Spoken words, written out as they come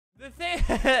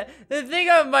The thing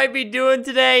I might be doing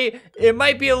today, it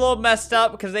might be a little messed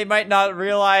up because they might not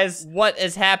realize what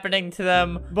is happening to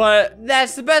them, but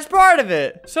that's the best part of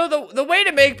it. So the way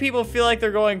to make people feel like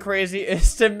they're going crazy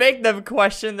is to make them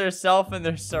question their self and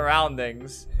their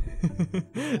surroundings.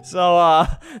 So,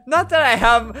 not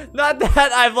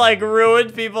that I've like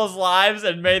ruined people's lives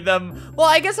and made them, well,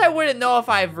 I guess I wouldn't know if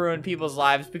I've ruined people's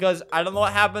lives because I don't know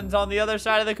what happens on the other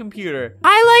side of the computer.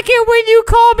 I like it when you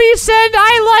call me send,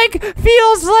 I like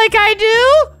feels like I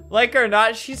do. Like or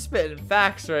not, she's spitting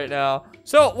facts right now.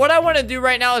 So what I want to do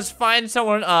right now is find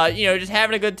someone, you know, just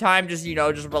having a good time, just, you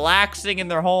know, just relaxing in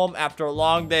their home after a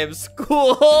long day of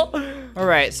school. All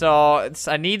right, so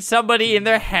I need somebody in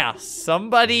their house,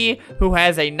 somebody who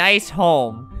has a nice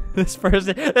home. This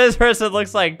person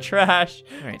looks like trash.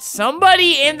 All right,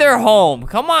 somebody in their home.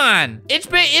 Come on.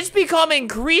 It's become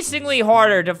increasingly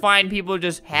harder to find people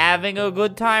just having a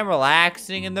good time,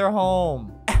 relaxing in their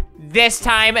home. This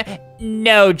time,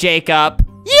 no, Jacob.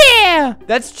 Yeah!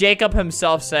 That's Jacob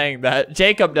himself saying that.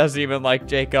 Jacob doesn't even like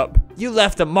Jacob. You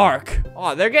left a mark.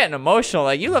 Oh, they're getting emotional.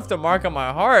 Like, you left a mark on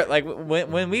my heart. Like,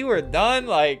 when we were done,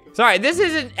 like... Sorry, this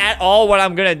isn't at all what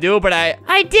I'm gonna do, but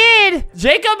I did!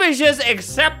 Jacob is just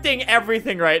accepting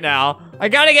everything right now. I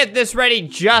gotta get this ready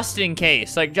just in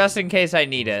case. Like, just in case I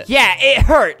need it. Yeah, it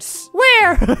hurts.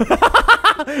 Where?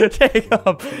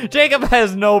 Jacob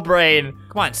has no brain.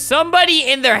 Come on,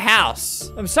 somebody in their house.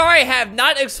 I'm sorry I have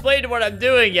not explained what I'm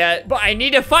doing yet, but I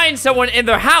need to find someone in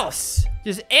their house.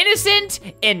 Just innocent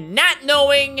and not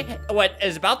knowing what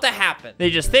is about to happen. They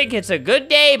just think it's a good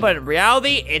day, but in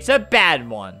reality, it's a bad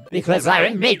one. Because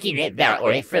I'm making it that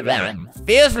way for them.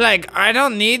 Feels like I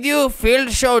don't need you.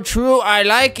 Feels so true. I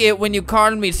like it when you call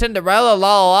me Cinderella.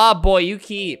 La la la. Boy, you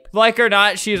keep. Like or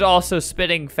not, she's also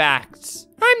spitting facts.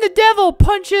 I'm the devil.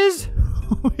 Punches.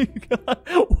 Oh my god,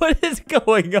 what is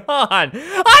going on?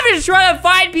 I'm just trying to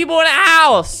find people in a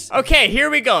house. Okay, here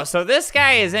we go. So this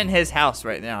guy is in his house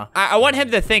right now. I want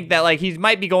him to think that like he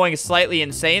might be going slightly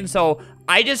insane. So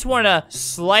I just want to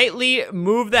slightly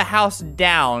move the house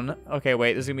down. Okay,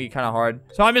 wait, this is gonna be kind of hard.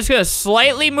 So I'm just gonna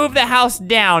slightly move the house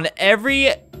down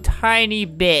every tiny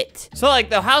bit. So like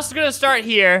the house is gonna start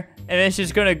here. And it's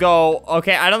just gonna go,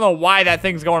 okay, I don't know why that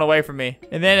thing's going away from me.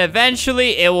 And then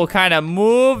eventually it will kind of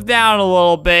move down a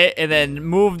little bit and then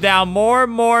move down more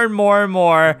and more and more and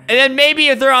more. And then maybe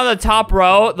if they're on the top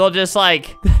row, they'll just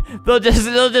like, they'll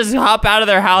just hop out of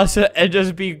their house and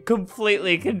just be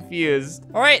completely confused.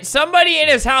 All right, somebody in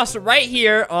his house right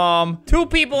here. 2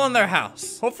 people in their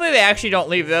house. Hopefully they actually don't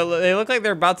leave. They look like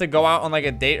they're about to go out on like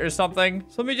a date or something.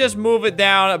 So let me just move it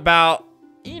down about,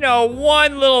 you know,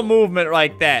 one little movement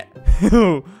like that.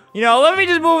 You know, let me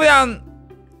just move it down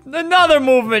another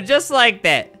movement just like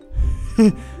that. We're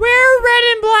red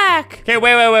and black. Okay,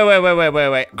 wait.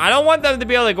 I don't want them to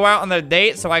be able to go out on their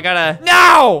date, so I gotta...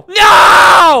 No!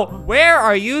 Where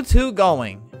are you 2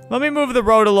 going? Let me move the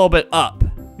road a little bit up.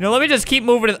 You know, let me just keep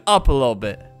moving it up a little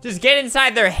bit. Just get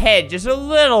inside their head just a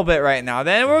little bit right now.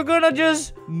 Then we're gonna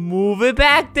just move it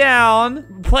back down.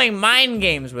 We're playing mind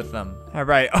games with them. All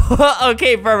right.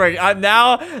 Okay, perfect.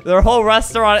 Now their whole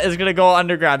restaurant is gonna go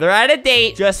underground. They're at a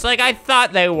date, just like I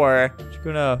thought they were. Just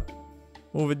gonna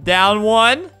move it down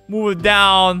 1, move it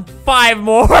down 5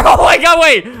 more. Oh my god,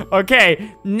 wait.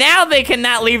 Okay, now they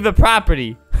cannot leave the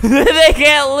property. They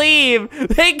can't leave.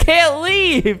 They can't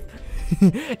leave.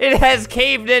 It has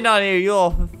caved in on you, you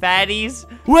little fatties.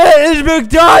 Where is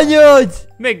McDonald's?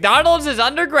 McDonald's is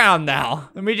underground now.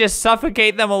 Let me just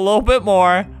suffocate them a little bit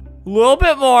more. A little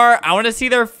bit more. I want to see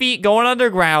their feet going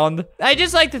underground. I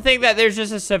just like to think that there's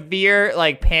just a severe,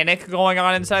 like, panic going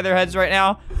on inside their heads right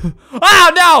now.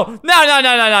 Oh, no!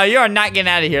 No. You are not getting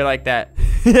out of here like that.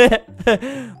 Let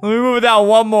me move it down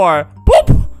 1 more.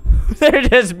 Boop! They're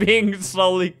just being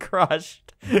slowly crushed.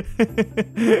 Oh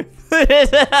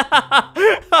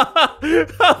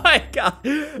my god.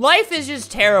 Life is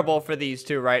just terrible for these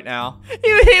 2 right now.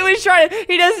 He was trying to,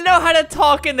 he doesn't know how to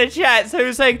talk in the chat, so he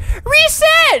was like,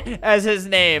 reset as his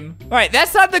name. All right,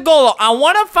 that's not the goal. I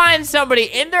want to find somebody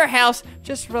in their house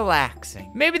just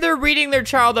relaxing. Maybe they're reading their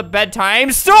child a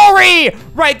bedtime story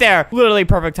right there. Literally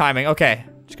perfect timing. Okay,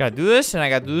 just gotta do this, and I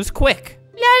gotta do this quick.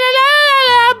 La la la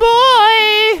la,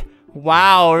 boy.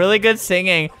 Wow, really good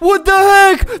singing. What the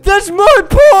heck? That's my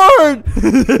part!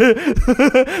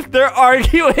 They're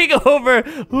arguing over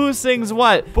who sings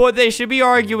what. But they should be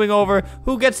arguing over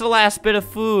who gets the last bit of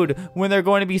food when they're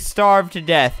going to be starved to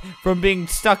death from being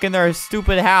stuck in their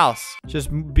stupid house. Just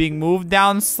being moved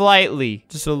down slightly.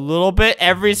 Just a little bit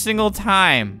every single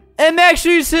time. I'm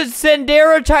actually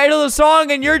Sandera title of the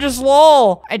song and you're just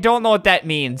lol. I don't know what that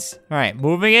means. All right,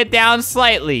 moving it down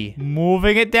slightly.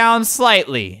 Moving it down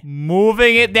slightly.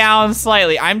 Moving it down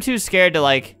slightly. I'm too scared to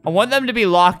like, I want them to be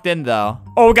locked in though.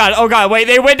 Oh God, wait,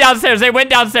 they went downstairs. They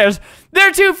went downstairs.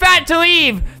 They're too fat to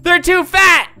leave. They're too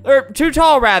fat, or too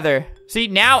tall rather. See,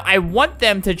 now I want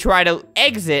them to try to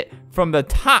exit from the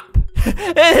top.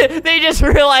 They just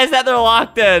realized that they're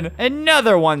locked in.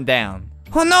 Another one down.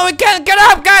 Oh no, we can't get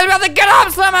up, guys. We have to get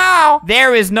up somehow.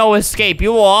 There is no escape.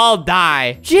 You will all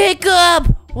die.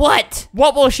 Jacob, what?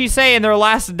 What will she say in their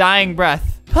last dying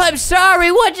breath? I'm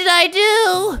sorry, what did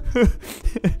I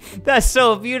do? That's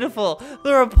so beautiful.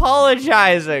 They're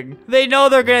apologizing. They know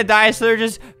they're gonna die, so they're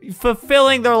just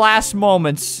fulfilling their last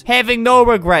moments, having no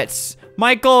regrets.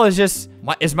 Michael is just,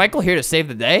 is Michael here to save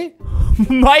the day?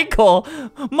 Michael,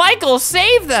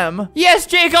 save them. Yes,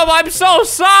 Jacob, I'm so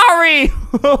sorry.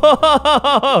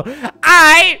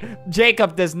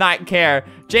 Jacob does not care.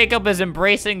 Jacob is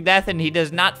embracing death and he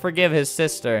does not forgive his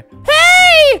sister.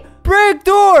 Hey, break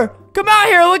door. Come out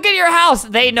here, look at your house.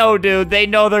 They know, dude, they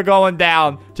know they're going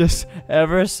down. Just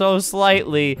ever so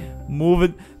slightly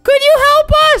moving. Could you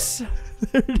help us?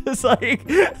 They're just like,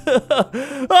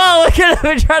 oh, look at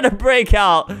them trying to break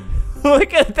out.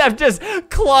 Look at them just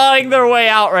clawing their way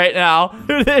out right now.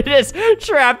 They're just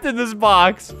trapped in this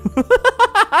box.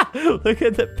 Look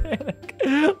at the panic.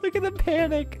 Look at the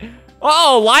panic.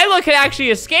 Oh, Lila can actually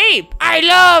escape. I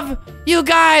love you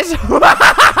guys.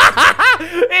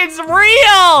 It's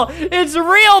real. It's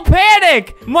real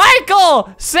panic.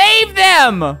 Michael, save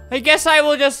them. I guess I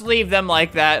will just leave them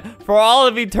like that for all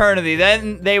of eternity.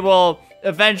 Then they will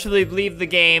eventually leave the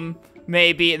game.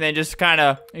 Maybe, and then just kind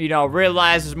of, you know,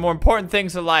 realize there's more important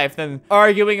things in life than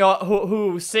arguing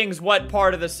who sings what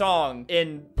part of the song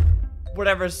in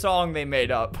whatever song they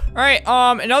made up. All right,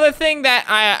 another thing that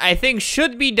I think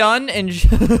should be done and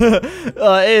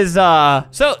is,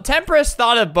 so Temperance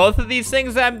thought of both of these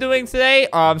things that I'm doing today.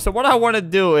 So what I want to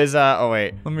do is, oh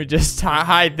wait, let me just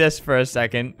hide this for a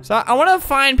second. So I want to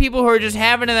find people who are just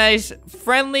having a nice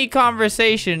friendly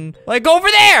conversation, like over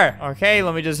there. Okay,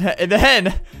 let me just, and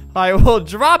then I will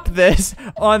drop this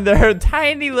on their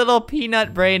tiny little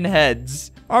peanut brain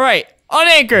heads. All right,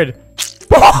 unanchored.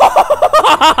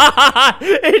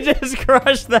 It just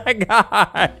crushed that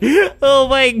guy. Oh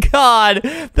my God,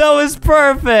 that was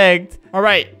perfect. All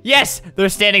right, yes, they're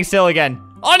standing still again.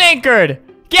 Unanchored,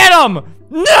 get him.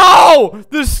 No,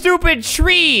 the stupid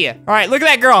tree. All right, look at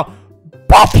that girl.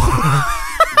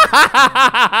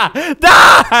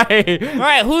 Die. All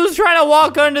right, who's trying to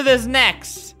walk under this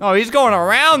next? Oh, he's going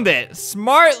around it.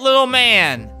 Smart little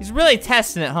man. He's really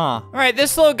testing it, huh? All right,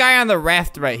 this little guy on the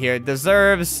raft right here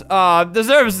deserves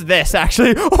this,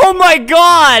 actually. Oh my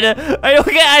God!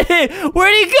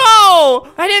 Where'd he go?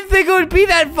 I didn't think it would be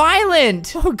that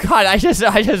violent. Oh God, I just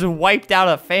wiped out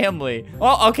a family.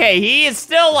 Oh, okay, he is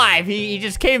still alive. He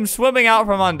just came swimming out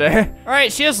from under. All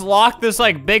right, she just locked this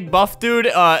like big buff dude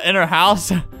in her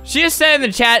house. She just said in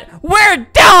the chat, "We're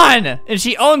done!" And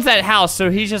she owns that house, so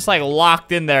he's just like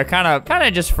locked in there, kind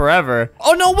of just forever.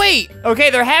 Oh no, wait. Okay,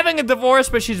 they're having a divorce,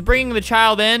 but she's bringing the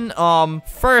child in.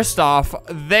 First off,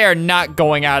 they're not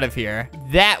going out of here.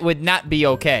 That would not be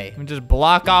okay. Just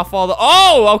block off all the.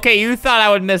 Oh, okay. You thought I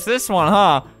would miss this one,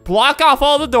 huh? Block off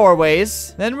all the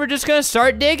doorways. Then we're just gonna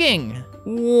start digging.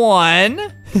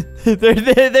 One.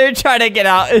 They're trying to get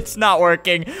out. It's not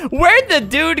working. Where'd the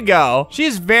dude go?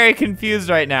 She's very confused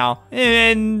right now.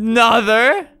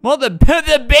 Another. Well,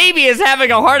 the baby is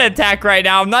having a heart attack right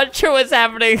now. I'm not sure what's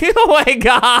happening. Oh my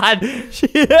God.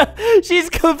 She's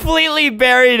completely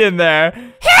buried in there.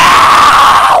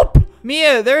 Help!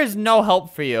 Mia, there is no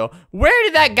help for you. Where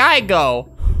did that guy go?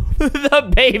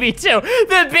 The baby too.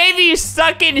 The baby's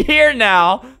stuck in here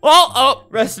now. Oh,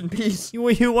 rest in peace. You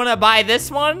want to buy this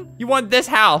one? You want this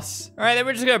house? All right, then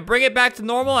we're just gonna bring it back to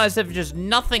normal as if just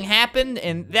nothing happened,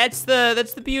 and that's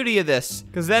the beauty of this.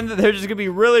 Because then they're just gonna be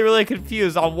really, really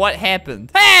confused on what happened.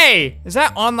 Hey, is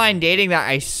that online dating that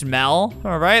I smell?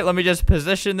 All right, let me just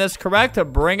position this correct to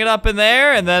bring it up in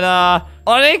there, and then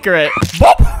unanchor it.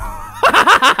 Boop.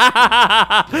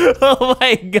 Oh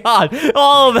my God,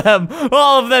 all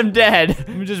of them dead. Let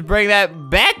me just bring that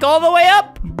back all the way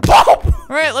up. Boop.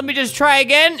 All right, let me just try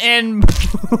again and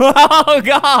oh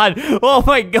God, oh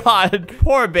my God,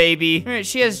 poor baby. All right,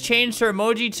 she has changed her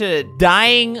emoji to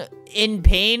dying in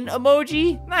pain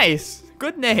emoji. Nice,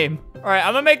 good name. All right,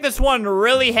 I'm gonna make this one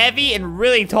really heavy and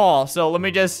really tall. So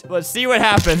let's see what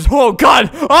happens. Oh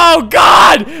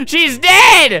God, she's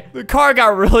dead. The car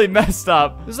got really messed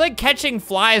up. It's like catching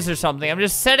flies or something. I'm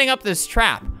just setting up this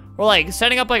trap. Or like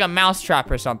setting up like a mouse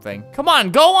trap or something. Come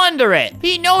on, go under it.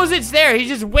 He knows it's there. He's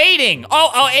just waiting.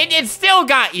 Oh, it still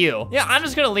got you. Yeah, I'm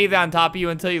just gonna leave that on top of you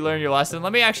until you learn your lesson.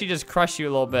 Let me actually just crush you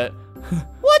a little bit.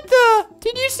 What the?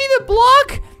 Did you see the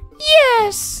block?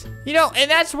 Yes. You know,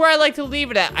 and that's where I like to leave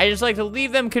it at. I just like to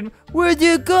leave them where'd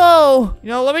you go? You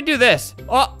know, let me do this.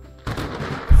 Oh.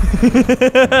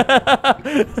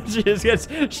 She just gets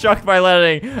struck by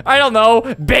lightning. I don't know.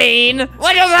 Bane.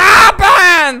 What just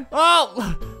happened?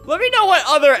 Oh, let me know what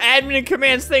other admin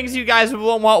commands things you guys would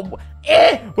want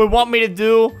me to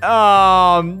do.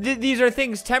 These are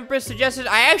things Tempest suggested.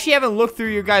 I actually haven't looked through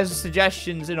your guys'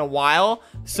 suggestions in a while,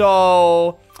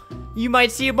 so you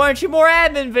might see a bunch of more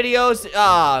admin videos.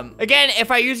 Again,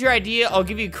 if I use your idea, I'll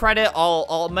give you credit.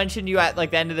 I'll mention you at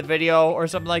like the end of the video or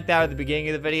something like that, or the beginning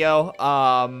of the video.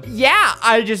 Yeah,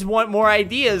 I just want more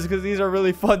ideas because these are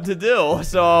really fun to do.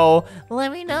 So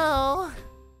let me know.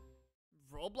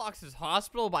 Roblox's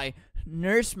Hospital by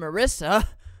Nurse Marissa.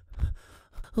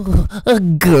 A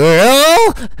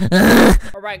girl?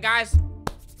 Alright, guys.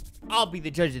 I'll be the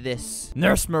judge of this.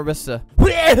 Nurse Marissa.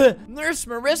 Nurse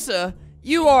Marissa,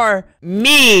 you are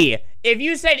me. If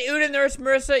you said ooh to Nurse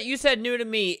Marissa, you said new to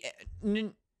me.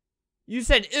 You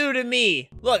said ooh to me.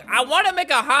 Look, I want to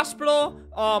make a hospital.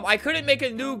 I couldn't make a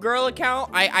new girl account.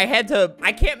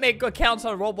 I can't make accounts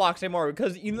on Roblox anymore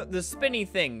because you know the spinny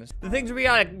things. The things where you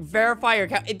gotta verify your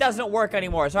account, it doesn't work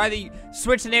anymore. So either you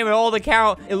switch the name of an old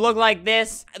account, it looked like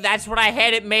this. That's what I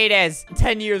had it made as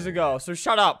 10 years ago. So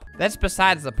shut up. That's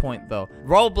besides the point though.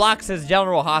 Roblox's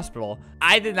General Hospital.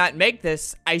 I did not make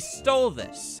this. I stole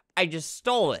this. I just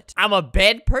stole it. I'm a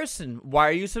bad person. Why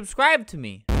are you subscribed to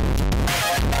me?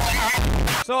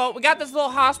 So we got this little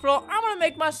hospital. I'm gonna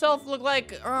make myself look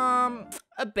like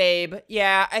a babe.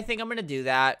 Yeah, I think I'm gonna do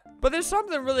that. But there's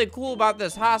something really cool about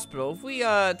this hospital. If we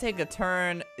take a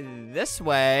turn this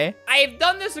way, I've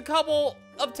done this a couple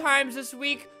of times this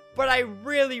week, but I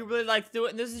really like to do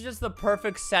it, and this is just the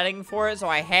perfect setting for it, so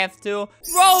I have to.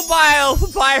 Mobile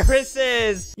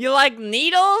viruses! You like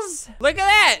needles? Look at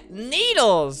that,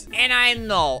 needles! And I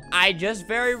know, I just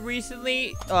very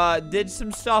recently did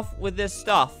some stuff with this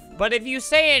stuff. But if you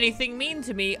say anything mean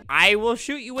to me, I will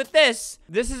shoot you with this.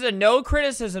 This is a no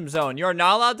criticism zone. You're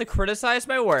not allowed to criticize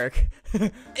my work.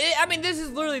 I mean, this is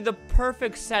literally the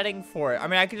perfect setting for it. I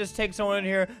mean, I could just take someone in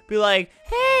here, be like,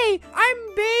 hey, I'm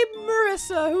Babe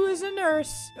Marissa, who is a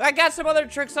nurse. I got some other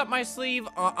tricks up my sleeve.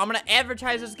 I'm gonna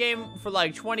advertise this game for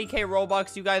like 20K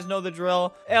Robux. You guys know the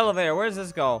drill. Elevator, where does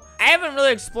this go? I haven't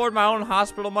really explored my own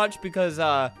hospital much because,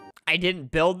 I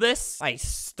didn't build this. I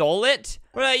stole it.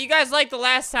 But you guys liked the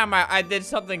last time I did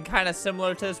something kind of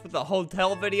similar to this with the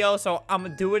hotel video, so I'm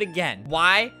gonna do it again.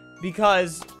 Why?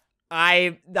 Because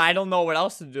I don't know what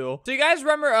else to do. So you guys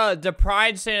remember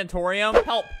Deprived Sanatorium?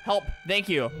 Help, thank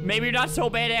you. Maybe you're not so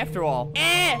bad after all.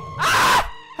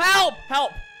 Help.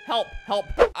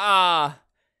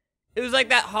 It was like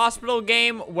that hospital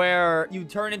game where you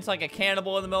turn into like a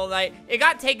cannibal in the middle of the night. It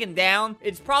got taken down.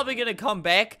 It's probably gonna come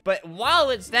back. But while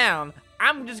it's down,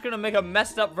 I'm just gonna make a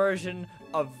messed up version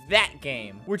of that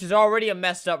game, which is already a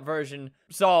messed up version.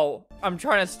 So I'm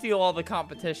trying to steal all the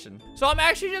competition. So I'm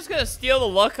actually just gonna steal the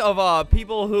look of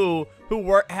people who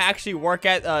actually work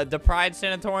at Deprived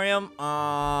Sanatorium.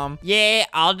 Yeah,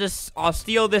 I'll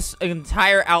steal this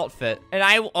entire outfit. And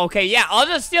I'll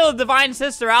just steal the Divine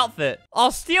Sister outfit.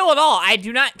 I'll steal it all. I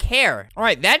do not care. All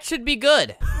right, that should be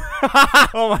good.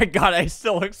 Oh my god, I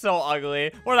still look so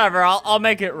ugly. Whatever, I'll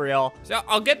make it real. So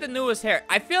I'll get the newest hair.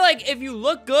 I feel like if you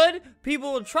look good,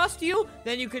 people will trust you,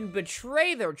 then you can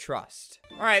betray their trust.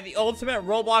 All right, the ultimate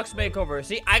Roblox makeover.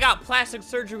 See, I got plastic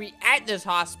surgery at this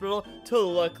hospital to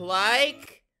look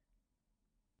like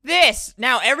this.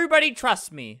 Now everybody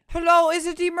trusts me. Hello, is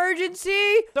it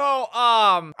emergency? So,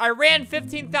 I ran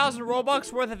 15,000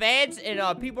 Robux worth of ads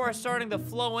and people are starting to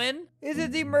flow in. Is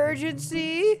it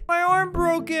emergency? My arm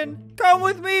broken. Come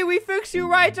with me, we fix you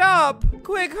right up.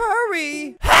 Quick,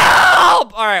 hurry.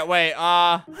 Help! All right, wait,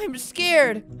 I'm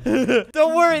scared.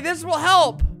 Don't worry, this will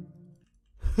help.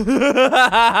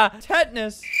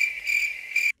 Tetanus.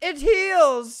 It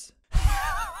heals.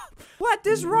 What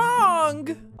is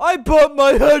wrong? I bumped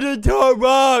my head into a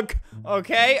rock.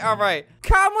 Okay, all right.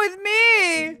 Come with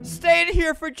me. Stay in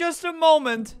here for just a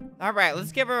moment. All right,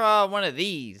 let's give her one of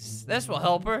these. This will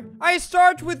help her. I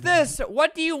start with this.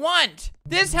 What do you want?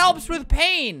 This helps with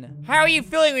pain. How are you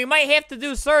feeling? We might have to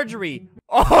do surgery.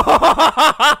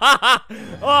 Oh,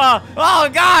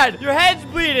 God, your head's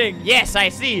bleeding. Yes, I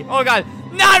see. Oh, God.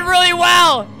 Not really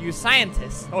well! You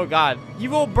scientist. Oh, God. You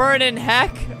will burn in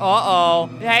heck? Uh-oh.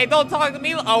 Hey, don't talk to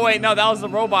me. Oh, wait, no, that was the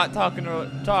robot talking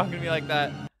to me like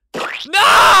that.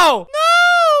 No!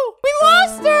 No! We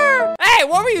lost her!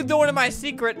 you doing in my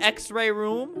secret x-ray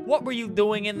room? What were you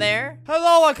doing in there?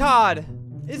 Hello, Akkad.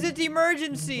 Is it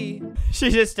emergency?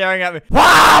 She's just staring at me.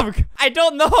 I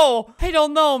don't know. I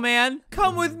don't know, man.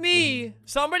 Come with me.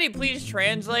 Somebody please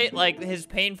translate, like, his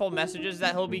painful messages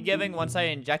that he'll be giving once I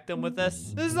inject him with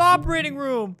this. This is the operating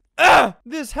room.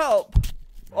 This help.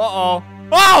 Uh-oh.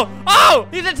 Oh!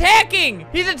 He's attacking!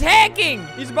 He's attacking!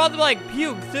 He's about to, like,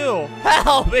 puke, too.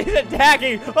 Help! He's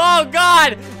attacking! Oh,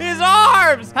 God! His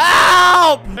arms!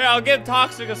 Help! Here, I'll give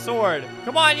Toxic a sword.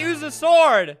 Come on, use the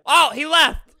sword. Oh, he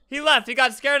left. He left. He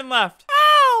got scared and left.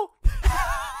 Ow!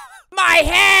 My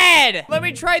head! Let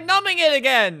me try numbing it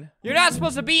again. You're not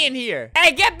supposed to be in here.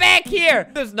 Hey, get back here!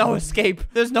 There's no escape.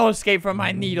 There's no escape from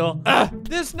my needle.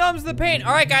 This numbs the pain.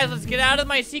 All right, guys, let's get out of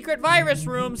my secret virus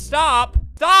room. Stop.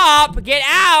 Stop! Get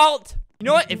out! You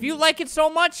know what? If you like it so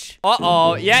much...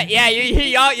 Uh-oh. Yeah,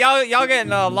 y'all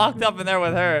getting locked up in there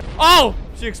with her. Oh!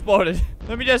 She exploded.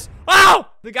 Let me just... Oh!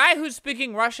 The guy who's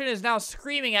speaking Russian is now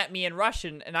screaming at me in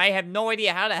Russian, and I have no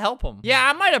idea how to help him. Yeah,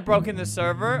 I might have broken the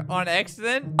server on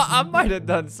accident. I might have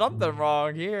done something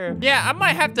wrong here. Yeah, I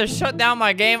might have to shut down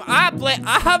my game. I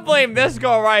blame this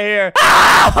girl right here.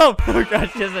 Oh! Oh God,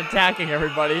 she's attacking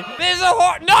everybody. This is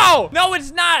a No,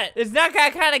 it's not. It's not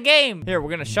that kind of game. Here,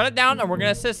 we're gonna shut it down, and we're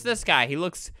gonna assist this guy. He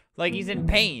looks like he's in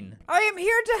pain. I am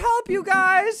here to help you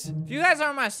guys. If you guys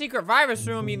are in my secret virus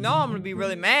room, you know I'm gonna be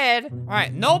really mad. All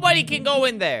right, nobody can go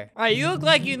in there. All right, you look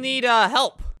like you need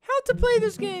help. How to play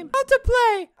this game? How to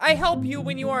play? I help you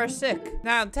when you are sick.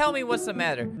 Now tell me what's the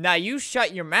matter. Now you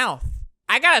shut your mouth.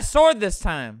 I got a sword this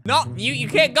time. No, you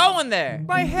can't go in there.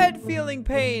 My head feeling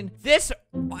pain. This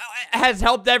has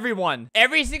helped everyone.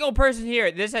 Every single person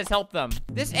here, this has helped them.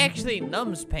 This actually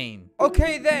numbs pain.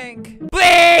 Okay, thank.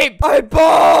 Bleep! I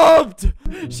bumped!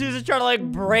 She's just trying to like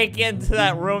break into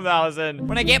that room that I was in.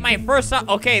 When I get my first,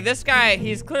 okay, this guy,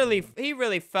 he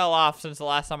really fell off since the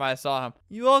last time I saw him.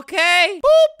 You okay?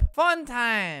 Boop! Fun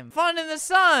time. Fun in the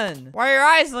sun. Why are your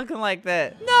eyes looking like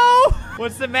that? No!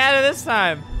 What's the matter this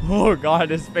time? Oh God,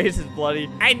 his face is bloody.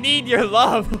 I need your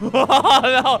love.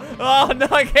 Oh no,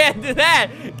 I can't do that.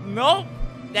 Nope.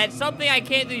 That's something I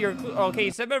can't do. Okay,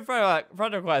 submit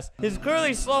friend request. He's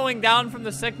clearly slowing down from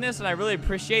the sickness, and I really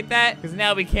appreciate that because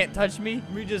now he can't touch me.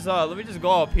 Let me just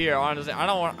go up here. Honestly, I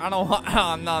don't want.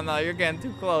 Oh, no, you're getting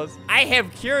too close. I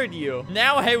have cured you.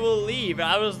 Now I will leave.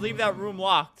 I will just leave that room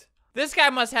locked. This guy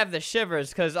must have the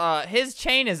shivers because his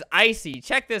chain is icy.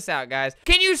 Check this out, guys.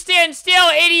 Can you stand still,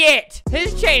 idiot?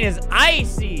 His chain is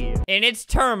icy and it's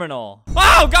terminal.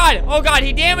 Oh God,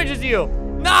 he damages you.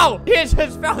 No, he just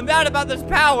found out about this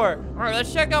power. All right,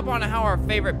 let's check up on how our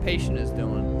favorite patient is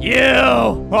doing.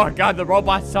 You! Oh God, the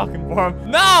robot's talking for him.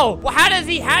 No! Well, how did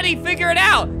he figure it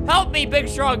out? Help me, big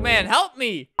strong man, help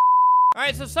me. All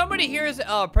right, so somebody here is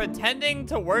pretending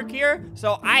to work here.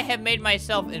 So I have made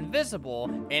myself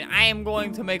invisible, and I am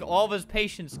going to make all of his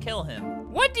patients kill him.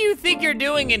 What do you think you're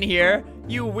doing in here,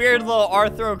 you weird little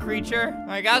Arthro creature? All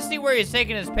right, gotta see where he's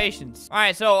taking his patients. All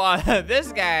right, so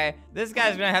this guy's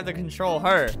gonna have to control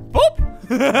her. Boop!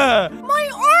 My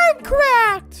arm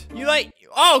cracked! You like,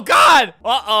 oh God!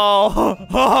 Uh-oh.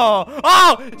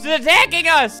 Oh, she's attacking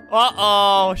us!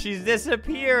 Uh-oh, she's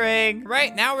disappearing.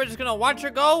 Right, now we're just gonna watch her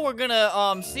go. We're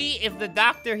gonna see if the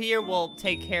doctor here will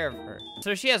take care of her.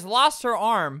 So she has lost her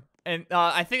arm, and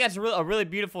I think that's a really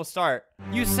beautiful start.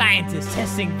 You scientists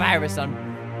testing virus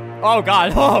on... Oh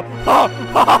God,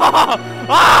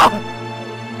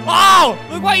 Oh,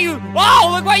 look what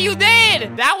you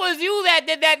did! That was you that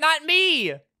did that, not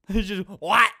me. Just,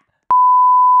 what?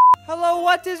 Hello,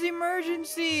 what is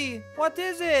emergency? What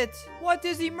is it? What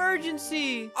is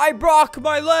emergency? I broke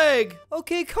my leg.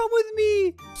 Okay, come with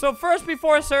me. So first,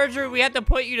 before surgery, we have to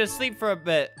put you to sleep for a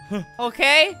bit.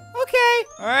 Okay? Okay.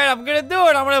 All right, I'm gonna do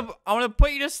it. I'm gonna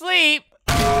put you to sleep.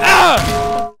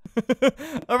 All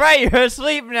right, you're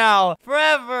asleep now.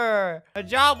 Forever. A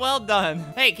job well done.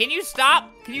 Hey, can you stop?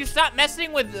 Can you stop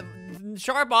messing with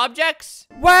sharp objects?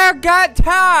 Where got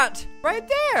that? Right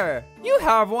there. You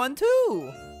have one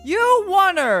too. You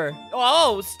won her.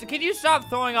 Oh, can you stop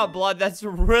throwing out blood? That's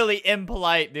really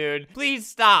impolite, dude. Please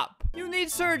stop. You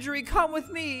need surgery. Come with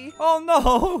me. Oh,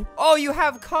 no. Oh, you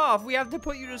have cough. We have to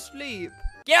put you to sleep.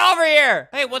 Get over here.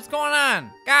 Hey, what's going on?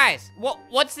 Guys,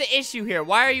 what's the issue here?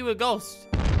 Why are you a ghost?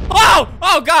 Oh,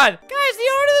 God. Guys,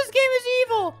 the owner of this game is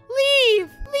evil. Leave.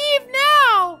 Leave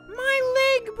now.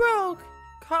 My leg broke.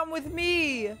 Come with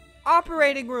me.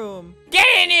 Operating room. Get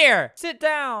in here. Sit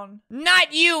down.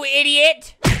 Not you,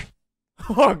 idiot.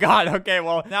 Oh God, okay,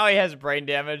 well, now he has brain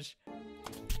damage.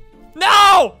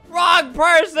 No! Wrong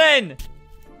person!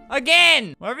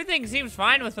 Again! Well, everything seems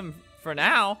fine with him for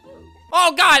now.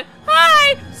 Oh God!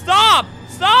 Hi! Stop!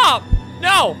 Stop!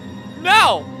 No! No!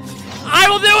 No! I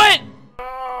will do it!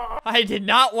 I did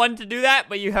not want to do that,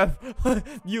 but you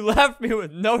left me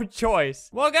with no choice.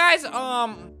 Well, guys,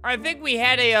 I think we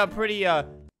had a pretty, hi.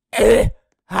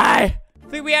 I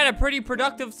think we had a pretty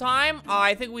productive time.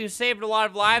 I think we've saved a lot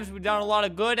of lives. We've done a lot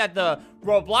of good at the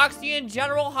Robloxian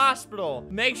General Hospital.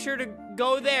 Make sure to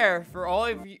go there for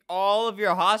all of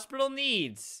your hospital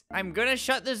needs. I'm gonna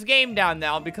shut this game down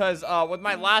now because with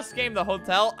my last game, the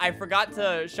hotel, I forgot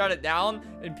to shut it down,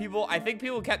 and I think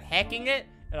people kept hacking it.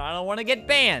 And I don't want to get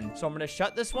banned, so I'm going to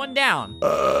shut this one down.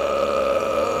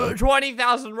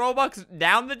 20,000 Robux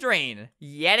down the drain,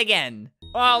 yet again.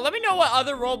 Let me know what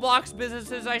other Roblox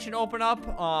businesses I should open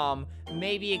up.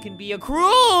 Maybe it can be a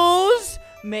cruise.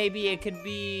 Maybe it could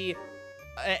be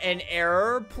an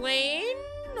airplane.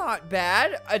 Not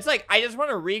bad. It's like, I just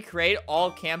want to recreate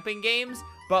all camping games,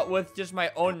 but with just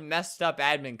my own messed up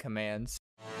admin commands.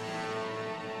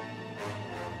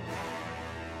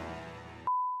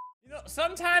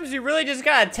 Sometimes you really just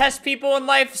gotta test people in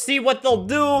life, see what they'll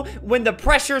do when the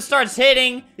pressure starts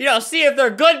hitting. You know, see if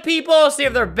they're good people, see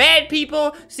if they're bad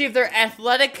people, see if they're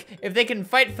athletic, if they can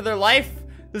fight for their life.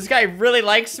 This guy really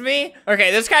likes me. Okay,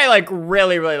 this guy, like,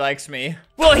 really likes me.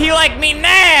 Will he like me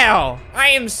now? I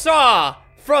am Saw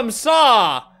from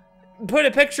Saw. Put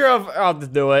a picture of, I'll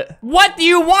just do it. What do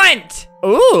you want?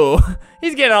 Ooh,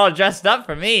 he's getting all dressed up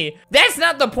for me. That's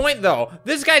not the point, though.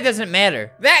 This guy doesn't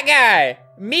matter. That guy.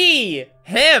 Me,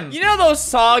 him. You know those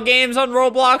Saw games on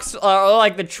Roblox, or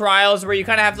like the trials where you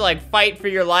kind of have to like fight for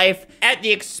your life at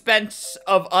the expense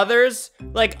of others?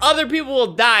 Like other people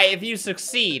will die if you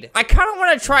succeed. I kind of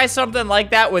want to try something like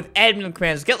that with admin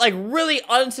commands. Get like really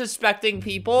unsuspecting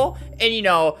people and, you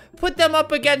know, put them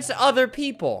up against other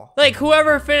people. Like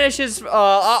whoever finishes,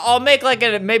 I'll make like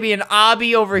maybe an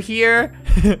obby over here.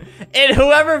 And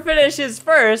whoever finishes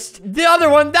first, the other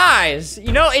one dies.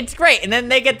 You know, it's great. And then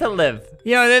they get to live.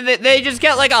 You know, they just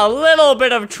get like a little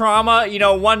bit of trauma, you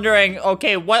know, wondering,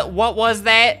 okay, what was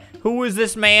that? Who was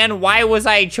this man? Why was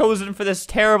I chosen for this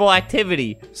terrible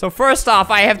activity? So first off,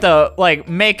 I have to like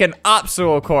make an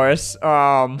obstacle course.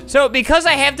 So because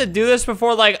I have to do this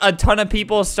before like a ton of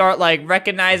people start like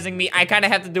recognizing me, I kind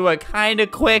of have to do it kind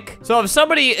of quick. So if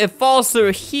somebody falls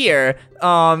through here,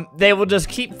 they will just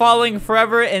keep falling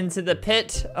forever into the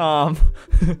pit. And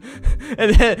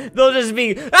then they'll just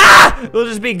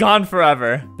be gone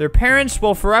forever. Their parents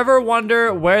will forever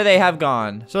wonder where they have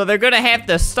gone. So they're gonna have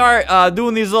to start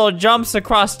doing these little jumps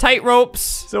across tight ropes.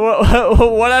 So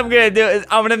what I'm gonna do is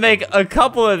I'm gonna make a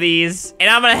couple of these and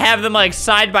I'm gonna have them like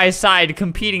side by side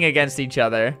competing against each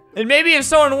other. And maybe if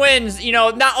someone wins, you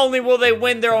know, not only will they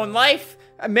win their own life,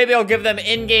 maybe I'll give them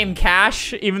in-game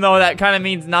cash, even though that kind of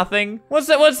means nothing. Once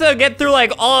they get through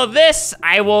like all of this,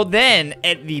 I will then,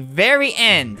 at the very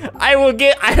end, I will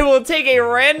take a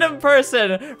random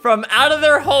person from out of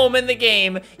their home in the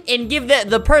game and give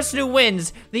the person who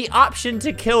wins the option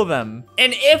to kill them.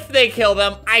 And if they kill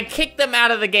them, I kick them out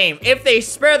of the game. If they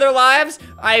spare their lives,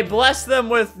 I bless them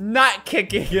with not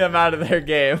kicking them out of their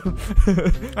game. All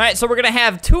right, so we're gonna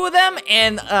have two of them,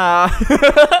 and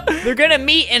they're gonna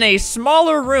meet in a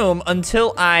smaller room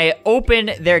until I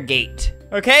open their gate.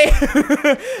 Okay?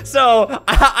 So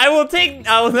I will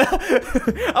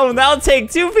now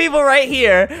take two people right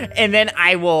here, and then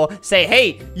I will say,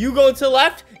 hey, you go to the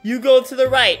left, you go to the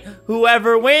right.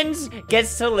 Whoever wins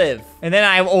gets to live. And then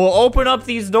I will open up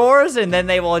these doors, and then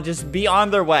they will just be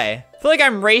on their way. I feel like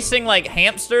I'm racing like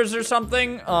hamsters or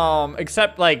something,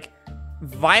 except like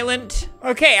violent.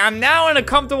 Okay, I'm now in a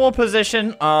comfortable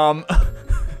position. Alright,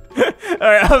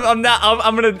 I'm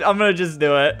gonna just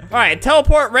do it. Alright,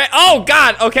 teleport oh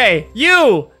god, okay.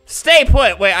 You stay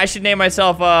put. Wait, I should name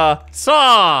myself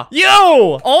Saw. You!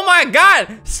 Oh my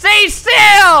god! Stay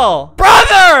still!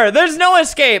 Brother! There's no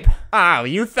escape. Oh,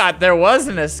 you thought there was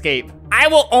an escape. I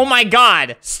will, oh my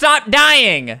god. Stop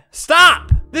dying.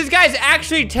 Stop! This guy's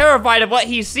actually terrified of what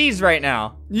he sees right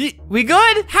now. We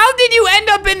good? How did you end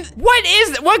up in,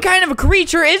 what kind of a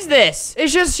creature is this?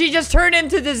 It's just, she just turned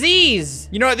into disease.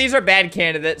 You know what, these are bad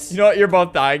candidates. You know what, you're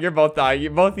both dying,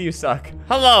 both of you suck.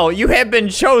 Hello, you have been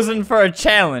chosen for a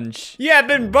challenge. You have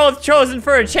been both chosen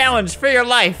for a challenge for your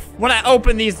life. When I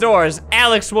open these doors,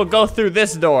 Alex will go through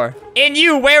this door. And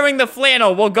you, wearing the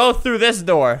flannel, will go through this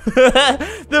door.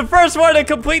 The first one to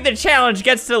complete the challenge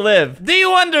gets to live. Do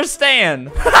you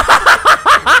understand?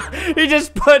 He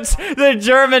just puts the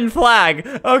German flag.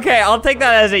 Okay, I'll take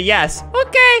that as a yes.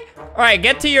 Okay. All right,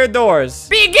 get to your doors.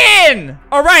 Begin!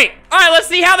 All right, let's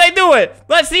see how they do it.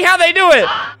 Let's see how they do it.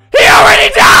 He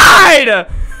already died!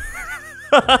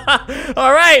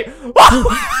 All right.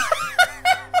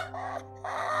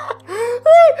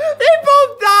 They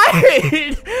both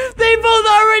died. They both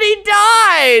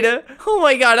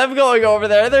my god, I'm going over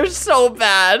there. They're so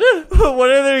bad. What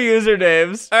are their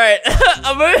usernames? All right,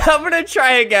 I'm gonna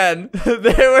try again.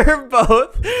 They were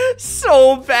both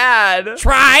so bad.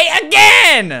 Try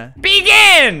again.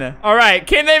 Begin. All right,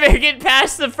 can they make it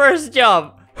past the first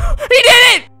jump? He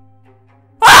did it.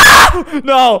 Ah!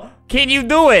 No, can you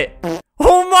do it?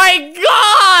 Oh my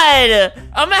god!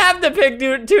 I'm gonna have to pick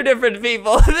two different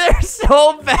people. They're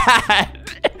so bad.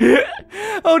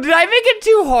 Oh, did I make it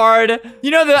too hard?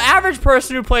 You know, the average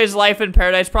person who plays Life in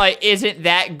Paradise probably isn't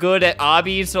that good at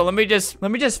obbies, so let me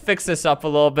just fix this up a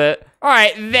little bit. All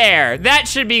right, there. That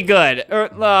should be good.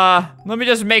 Let me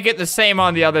just make it the same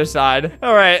on the other side.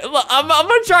 All right, I'm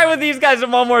gonna try with these guys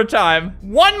one more time.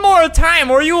 One more time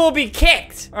or you will be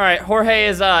kicked. All right, Jorge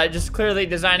is just clearly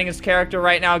designing his character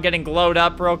right now, getting glowed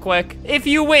up real quick. If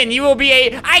you win, you will be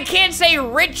I can't say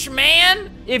rich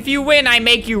man. If you win, I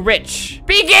make you rich.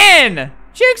 Begin!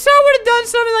 Jigsaw would have done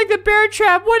something like the bear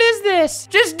trap. What is this?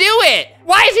 Just do it.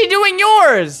 Why is he doing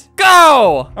yours? Go!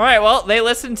 All right, well, they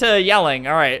listened to yelling.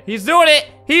 All right, he's doing it.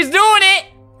 He's doing it.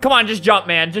 Come on, just jump,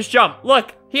 man. Just jump.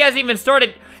 Look, he hasn't even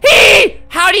started.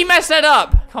 How'd he mess that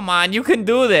up? Come on, you can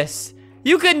do this.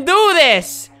 You can do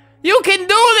this. You can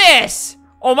do this.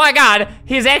 Oh my god,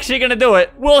 he's actually gonna do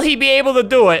it. Will he be able to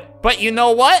do it? But you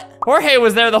know what? Jorge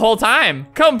was there the whole time.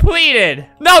 Completed.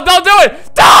 No, don't do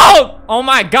it. Don't! Oh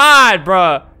my god,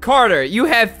 bruh. Carter, you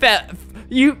have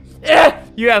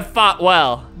fought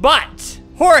well. But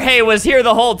Jorge was here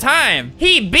the whole time.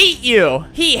 He beat you.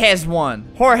 He has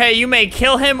won. Jorge, you may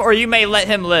kill him or you may let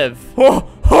him live.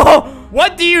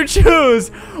 What do you choose?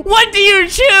 What do you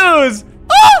choose?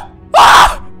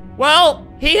 Well,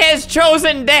 he has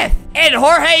chosen death. And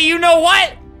Jorge, you know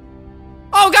what?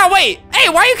 Oh god, wait. Hey,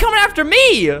 why are you coming after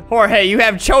me? Jorge, you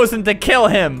have chosen to kill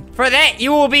him. For that,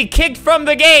 you will be kicked from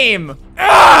the game.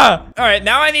 All right,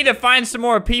 now I need to find some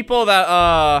more people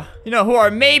that, you know, who are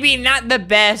maybe not the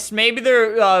best. Maybe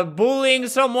they're bullying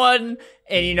someone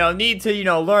and, you know, need to, you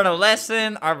know, learn a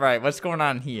lesson. All right, what's going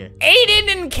on here? Aiden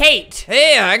and Kate.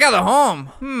 Hey, I got a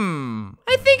home.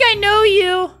 I think I know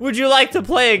you. Would you like to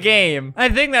play a game? I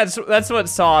think that's what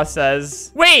Saw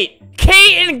says. Wait,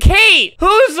 Kate and Kate.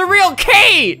 Who's the real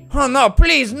Kate? Oh, no,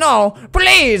 please, no,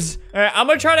 please. All right, I'm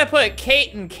gonna try to put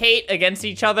Kate and Kate against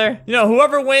each other. You know,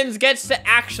 whoever wins gets to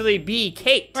actually be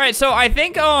Kate. All right, so I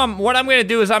think what I'm gonna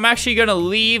do is I'm actually gonna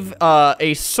leave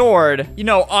a sword, you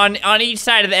know, on each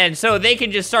side of the end, so they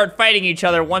can just start fighting each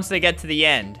other once they get to the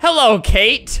end. Hello,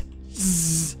 Kate.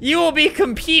 You will be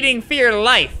competing for your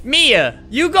life. Mia,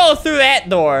 you go through that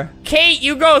door. Kate,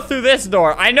 you go through this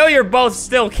door. I know you're both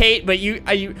still Kate, but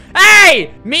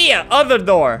hey! Mia, other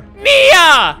door.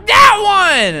 Mia! That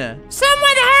one!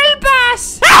 Someone help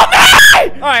us! Help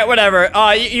me! All right, whatever.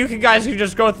 You guys can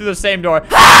just go through the same door.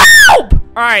 Help! All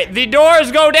right, the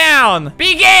doors go down.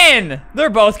 Begin! They're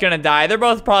both gonna die. They're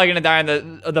both probably gonna die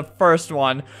in the first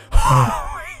one.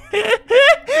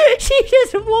 She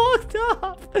just walked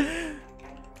up.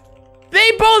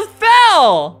 They both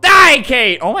fell. Die,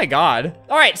 Kate. Oh my god.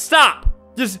 All right, stop.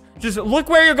 Just look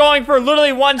where you're going for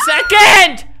literally 1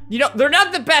 second. You know, they're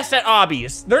not the best at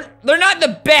obbies. They're not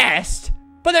the best,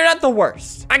 but they're not the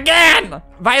worst. Again.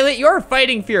 Violet, you're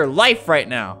fighting for your life right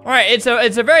now. All right, it's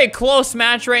a very close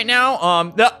match right now.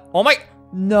 Oh my,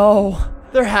 no.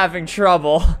 They're having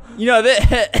trouble. You know,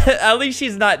 at least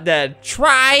she's not dead.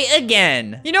 Try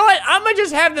again. You know what? I'm gonna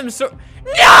just have them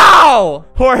No!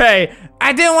 Jorge,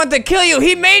 I didn't want to kill you.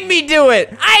 He made me do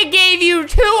it. I gave you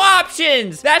 2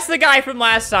 options. That's the guy from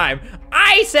last time.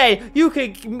 I say you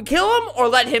could kill him or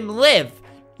let him live.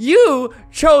 You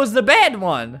chose the bad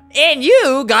one, and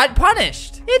you got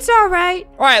punished. It's all right.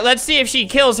 All right, let's see if she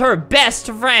kills her best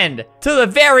friend to the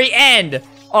very end.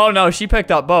 Oh no, she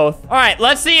picked up both. All right,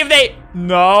 let's see if they,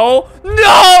 no.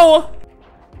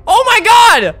 Oh my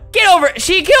god, get over it.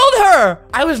 She killed her.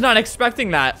 I was not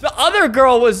expecting that. The other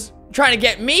girl was trying to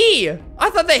get me. I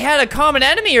thought they had a common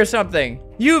enemy or something.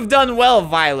 You've done well,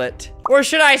 Violet. Or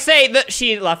should I say that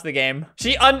she left the game.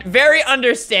 She very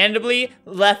understandably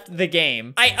left the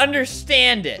game. I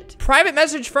understand it. Private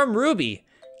message from Ruby.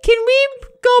 Can we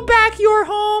go back your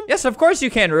home? Yes, of course you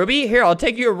can, Ruby. Here, I'll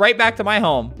take you right back to my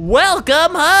home.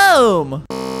 Welcome home.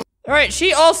 All right,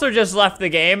 she also just left the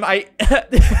game.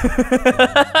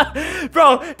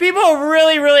 Bro, people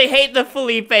really hate the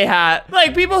Felipe hat.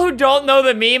 Like, people who don't know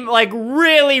the meme, like,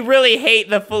 really hate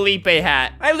the Felipe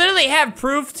hat. I literally have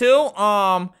proof, too.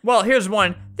 Well, here's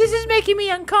one. This is making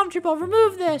me uncomfortable.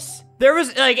 Remove this. There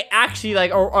was, like, actually, like,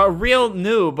 a real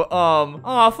noob.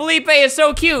 Oh, Felipe is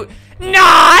so cute.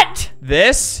 Not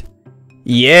this.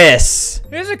 Yes.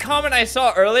 Here's a comment I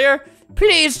saw earlier.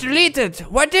 Please delete it.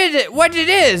 What it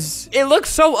is? It looks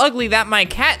so ugly that my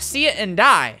cats see it and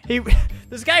die.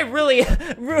 This guy really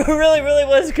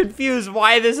was confused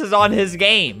why this is on his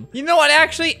game. You know what,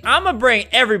 actually? I'm gonna bring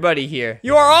everybody here.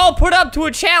 You are all put up to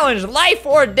a challenge, life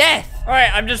or death. All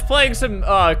right, I'm just playing some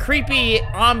creepy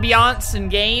ambiance in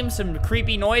game, some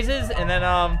creepy noises, and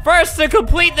then first to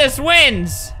complete this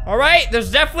wins. All right,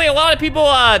 there's definitely a lot of people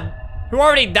who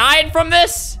already died from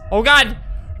this. Oh God.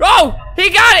 Oh,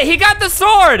 he got it. He got the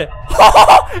sword.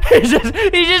 he's just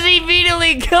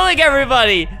immediately killing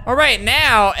everybody. All right,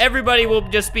 now everybody will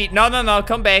just be, no,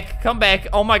 come back.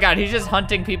 Oh my God, he's just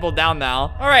hunting people down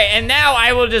now. All right, and now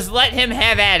I will just let him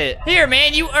have at it. Here,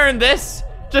 man, you earned this.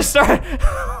 Just start.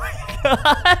 Oh my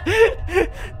God.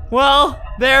 Well,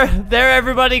 there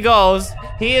everybody goes.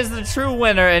 He is the true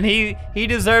winner, and he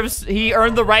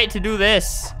earned the right to do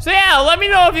this. So yeah, let me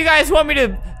know if you guys want me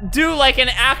to do like an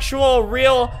actual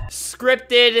real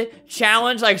scripted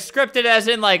challenge, like scripted as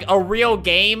in like a real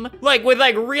game, like with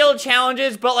like real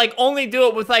challenges, but like only do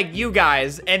it with like you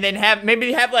guys, and then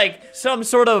maybe have like some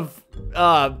sort of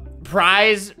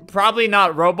prize, probably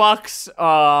not Robux,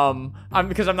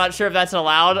 because I'm not sure if that's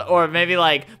allowed, or maybe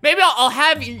I'll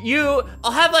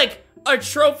have like a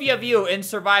trophy of you in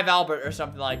Survive Albert or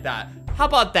something like that. How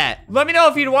about that? Let me know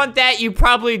if you'd want that. You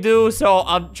probably do, so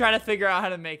I'm trying to figure out how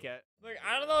to make it. Look,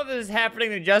 I don't know if this is happening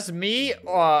to just me,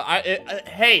 or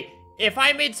hey, if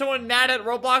I made someone mad at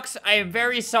Roblox, I am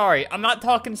very sorry. I'm not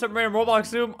talking some random Roblox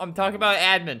Zoom. I'm talking about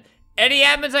admin. Any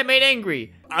admins I made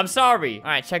angry, I'm sorry. All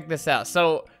right, check this out.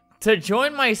 So to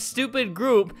join my stupid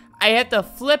group, I had to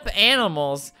flip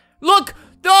animals. Look.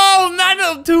 No,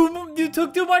 you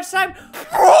took too much time.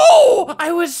 Oh,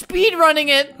 I was speed running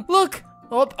it. Look.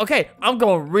 Oh, okay, I'm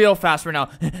going real fast right now.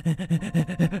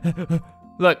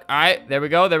 Look, all right, there we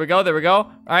go.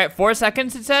 All right, 4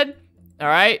 seconds, it said. All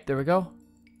right, there we go.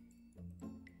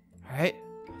 All right.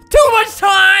 Too much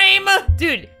time!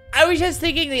 Dude, I was just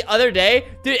thinking the other day,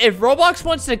 dude, if Roblox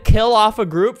wants to kill off a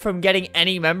group from getting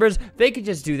any members, they could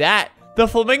just do that. The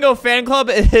Flamingo fan club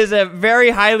is a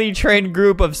very highly trained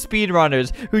group of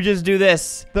speedrunners who just do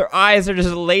this. Their eyes are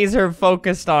just laser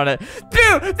focused on it.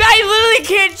 Dude, I literally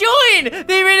can't join!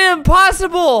 They made it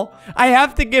impossible! I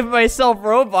have to give myself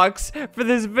Robux for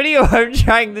this video I'm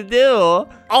trying to do.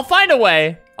 I'll find a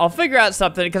way. I'll figure out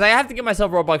something because I have to give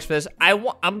myself Robux for this. I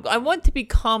want to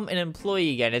become an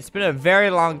employee again. It's been a very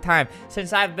long time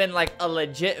since I've been like a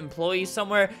legit employee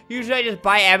somewhere. Usually I just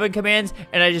buy admin commands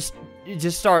and I just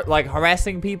start like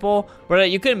harassing people. But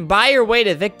you can buy your way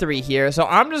to victory here. So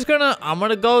I'm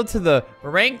gonna go to the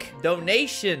rank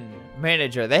donation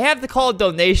manager. They have to call it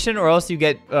donation or else you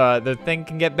get the thing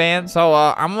can get banned. So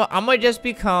I'm gonna just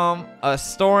become a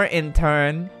store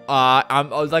intern. I'm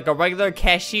like a regular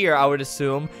cashier, I would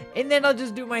assume, and then I'll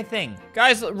just do my thing.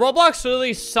 Guys, Roblox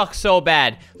really sucks so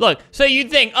bad. Look, so you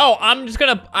think, oh, I'm just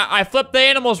gonna I flip the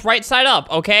animals right side up,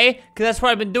 okay? Because that's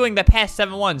what I've been doing the past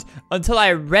 7 ones until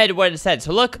I read what it said.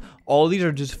 So look, all these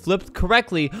are just flipped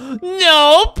correctly.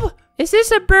 Nope. Is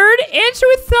this a bird? Answer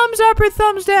with thumbs up or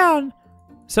thumbs down.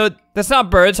 So that's not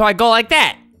bird, so I go like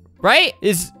that, right?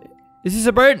 Is this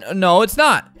a bird? No, it's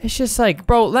not. It's just like,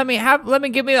 bro, let me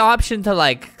give me the option to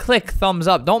like click thumbs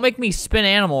up. Don't make me spin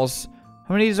animals.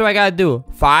 How many of these do I gotta do?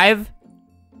 5?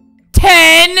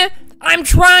 10? I'm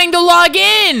trying to log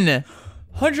in.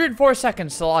 104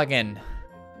 seconds to log in.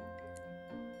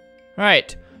 All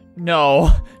right.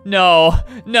 No.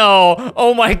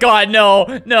 Oh my God, no.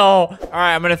 All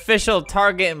right, I'm an official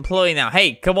Target employee now.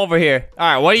 Hey, come over here.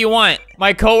 All right, what do you want?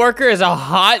 My coworker is a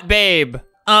hot babe.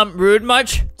 Rude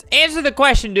much? Answer the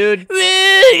question, dude.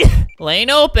 Lane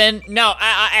open. No,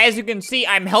 as you can see,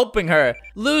 I'm helping her.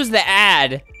 Lose the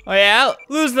ad. Oh yeah?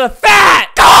 Lose the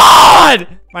fat!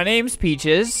 God! My name's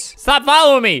Peaches. Stop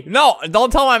following me. No,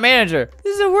 don't tell my manager.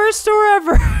 This is the worst store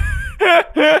ever.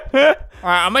 All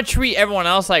right, I'm gonna treat everyone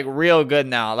else like real good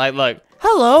now. Like, look.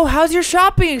 Hello, how's your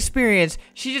shopping experience?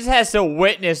 She just has to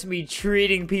witness me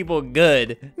treating people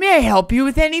good. May I help you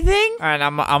with anything? All right,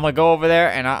 I'm gonna go over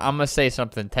there and I'm gonna say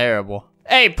something terrible.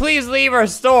 Hey, please leave our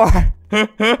store.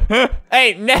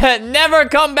 Hey, never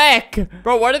come back.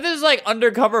 Bro, what if there's like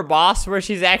undercover boss where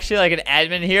she's actually like an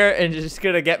admin here and just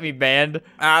gonna get me banned?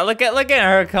 Look at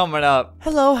her coming up.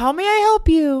 Hello, how may I help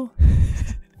you?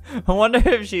 I wonder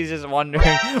if she's just wondering.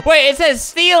 Wait, it says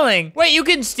stealing. Wait, you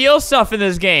can steal stuff in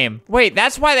this game. Wait,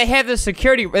 that's why they have the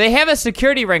security. They have a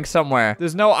security rank somewhere.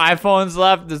 There's no iPhones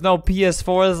left. There's no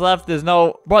PS4s left. There's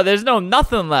no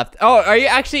nothing left. Oh, are you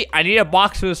actually? I need a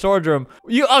box for the storage room.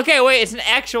 Okay, wait, it's an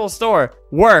actual store.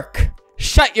 Work.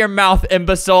 Shut your mouth,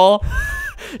 imbecile.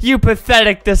 You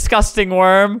pathetic, disgusting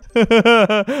worm.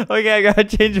 Okay, I gotta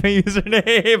change my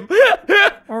username.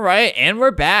 All right, and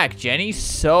we're back. Jenny's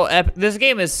so epic. This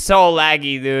game is so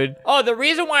laggy, dude. Oh, the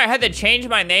reason why I had to change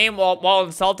my name while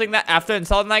insulting that, after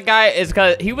insulting that guy, is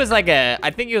because he was like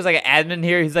I think he was like an admin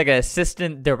here. He's like an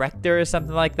assistant director or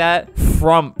something like that.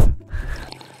 Frump.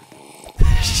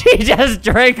 She just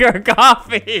drank her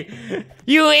coffee.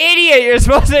 You idiot, you're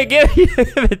supposed to give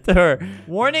it to her.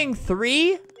 Warning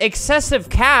 3, excessive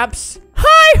caps.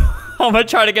 Hi. I'm gonna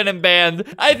try to get him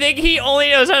banned. I think he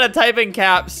only knows how to type in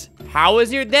caps. How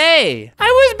was your day? I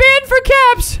was banned for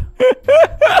caps.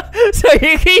 So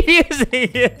you keep using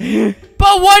it.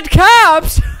 But what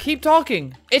caps? Keep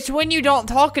talking. It's when you don't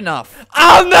talk enough.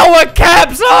 I don't know what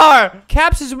caps are.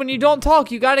 Caps is when you don't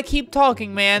talk. You gotta keep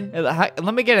talking, man.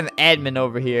 Let me get an admin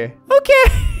over here.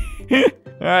 Okay.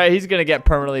 All right, he's gonna get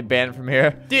permanently banned from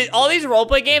here. Dude, all these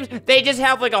roleplay games, they just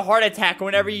have like a heart attack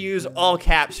whenever you use all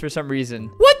caps for some reason.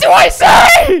 What do I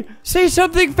say? Say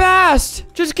something fast.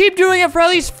 Just keep doing it for at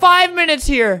least 5 minutes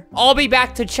here. I'll be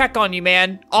back to check on you,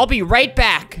 man. I'll be right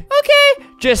back. Okay.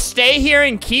 Just stay here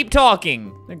and keep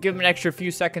talking. I'll give him an extra few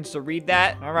seconds to read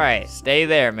that. All right, stay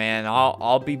there, man.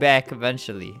 I'll be back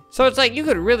eventually. So it's like you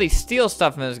could really steal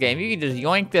stuff in this game. You can just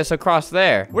yoink this across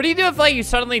there. What do you do if like you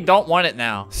suddenly don't want it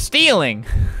now? Stealing.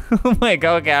 I'm like,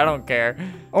 okay, I don't care.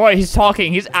 Oh, wait, he's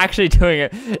talking. He's actually doing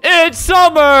it. It's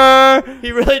summer!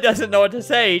 He really doesn't know what to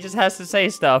say. He just has to say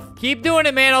stuff. Keep doing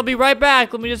it, man. I'll be right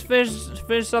back. Let me just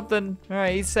finish something. All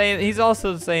right, he's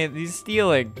also saying he's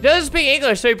stealing. He doesn't speak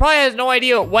English, so he probably has no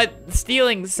idea what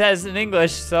stealing says in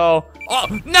English, so. Oh,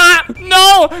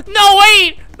 no,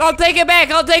 wait! I'll take it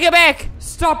back.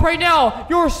 Stop right now.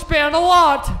 You're spam a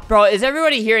lot. Bro, is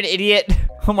everybody here an idiot?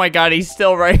 Oh my god, he's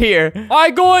still right here.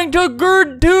 I'm going to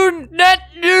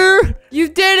You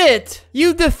did it.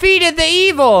 You defeated the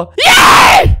evil.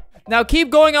 Yay! Now keep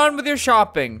going on with your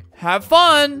shopping. Have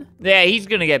fun. Yeah, he's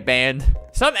gonna get banned.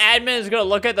 Some admin is gonna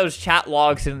look at those chat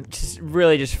logs and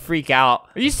just freak out.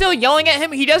 Are you still yelling at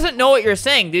him? He doesn't know what you're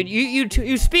saying, dude.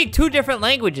 You speak 2 different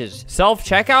languages.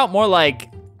 Self-checkout, more like,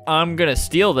 I'm gonna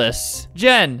steal this.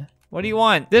 Jen. What do you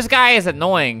want? This guy is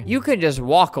annoying. You can just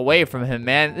walk away from him,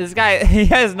 man. This guy, he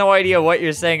has no idea what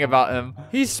you're saying about him.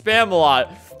 He's spam a lot.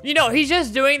 You know, he's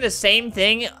just doing the same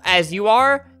thing as you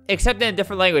are, except in a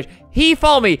different language.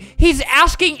 Follow me. He's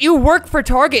asking, you work for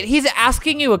Target. He's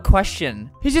asking you a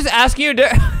question. He's just asking you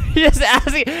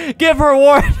to, give her a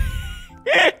warning.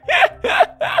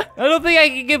 I don't think I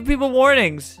can give people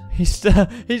warnings.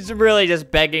 He's really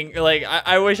just begging. Like,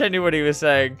 I wish I knew what he was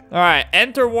saying. All right,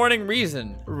 enter warning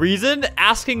reason. Reason?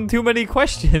 Asking too many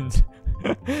questions.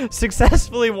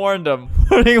 Successfully warned him.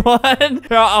 Warning 1.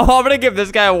 I'm gonna give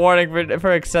this guy a warning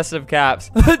for excessive caps.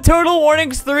 Total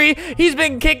warnings 3. He's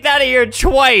been kicked out of here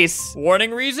twice. Warning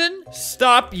reason?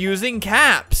 Stop using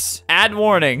caps. Add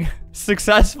warning.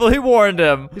 Successfully warned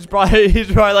him. He's probably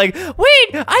like,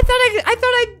 wait, I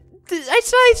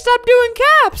said I stopped doing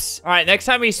caps. All right, next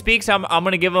time he speaks, I'm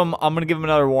gonna give him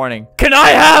another warning. Can I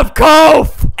have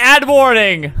cough? Add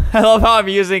warning. I love how I'm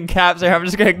using caps here. I'm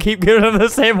just gonna keep giving him the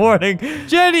same warning.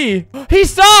 Jenny, he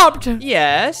stopped.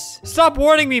 Yes. Stop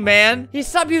warning me, man. He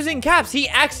stopped using caps. He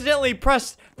accidentally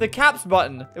pressed the caps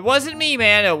button. It wasn't me,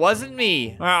 man. It wasn't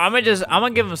me. All right, I'm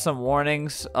gonna give him some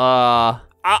warnings.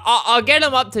 I'll get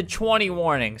him up to 20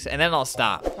 warnings, and then I'll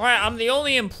stop. All right, I'm the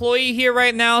only employee here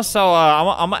right now, so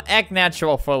I'm gonna act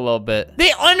natural for a little bit. They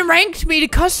unranked me to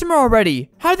customer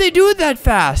already. How'd they do it that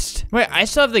fast? Wait, I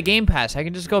still have the game pass. I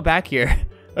can just go back here.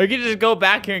 I can just go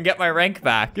back here and get my rank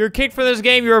back. You're kicked for this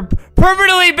game. You're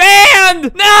permanently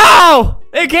banned. No,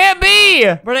 it can't be.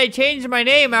 But I changed my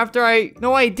name after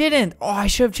no, I didn't. Oh, I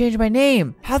should have changed my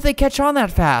name. How'd they catch on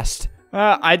that fast?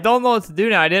 I don't know what to do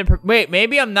now. I didn't. Wait,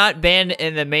 maybe I'm not banned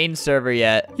in the main server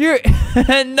yet. You're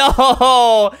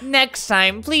no. Next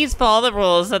time, please follow the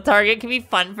rules. The target can be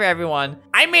fun for everyone.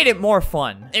 I made it more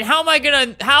fun. And how am I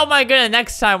gonna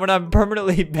next time when I'm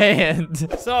permanently banned?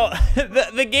 So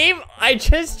the game, I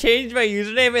just changed my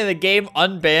username and the game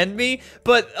unbanned me,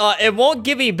 but it won't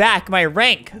give me back my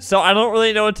rank. So I don't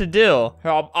really know what to do.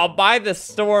 Here, I'll buy the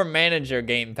store manager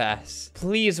game pass.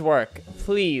 Please work,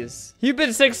 please. You've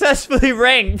been successfully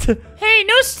ranked. Hey,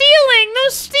 no stealing, no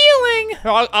stealing.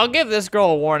 I'll give this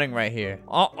girl a warning right here.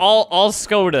 All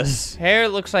SCOTUS. Hair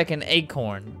looks like an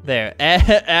acorn. There,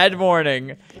 add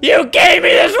warning. You gave me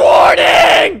this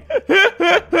warning!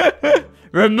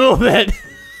 Remove it.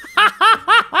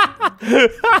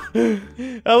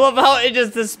 I love how it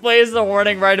just displays the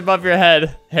warning right above your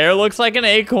head. Hair looks like an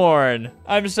acorn.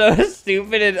 I'm so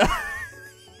stupid and...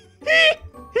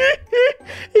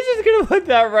 He's just gonna put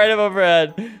that right above her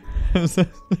head. All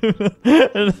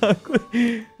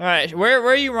right, where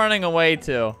are you running away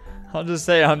to? I'll just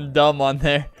say I'm dumb on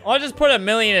there. I'll just put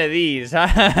 1,000,000 of these.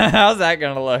 How's that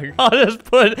gonna look? I'll just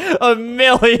put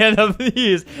 1,000,000 of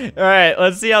these. All right,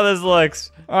 let's see how this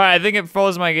looks. All right, I think it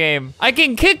froze my game. I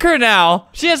can kick her now.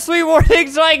 She has 3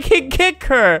 warnings, so I can kick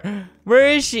her. Where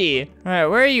is she? All right,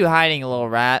 where are you hiding, little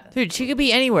rat? Dude, she could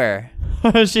be anywhere.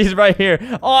 She's right here.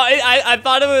 Oh, I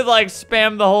thought it would like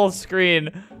spam the whole screen.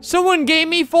 Someone gave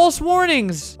me false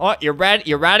warnings. Oh, you're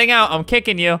ratting out. I'm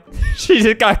kicking you. She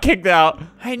just got kicked out.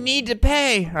 I need to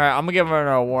pay. All right, I'm gonna give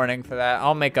her a warning for that.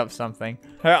 I'll make up something.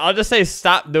 All right, I'll just say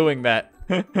stop doing that.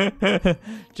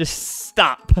 Just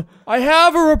stop. I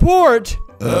have a report.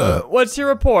 What's your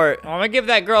report? I'm gonna give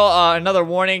that girl another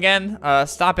warning again.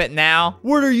 Stop it now.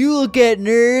 What are you looking at,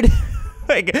 nerd?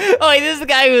 Like, this is the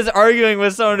guy who's arguing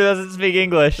with someone who doesn't speak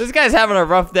English. This guy's having a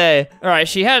rough day. All right,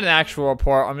 she had an actual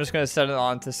report. I'm just gonna send it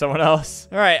on to someone else.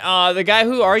 All right, the guy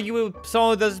who argued with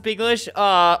someone who doesn't speak English, you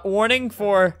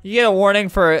get a warning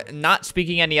for not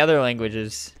speaking any other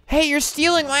languages. Hey, you're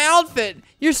stealing my outfit.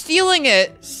 You're stealing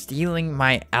it. Stealing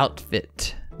my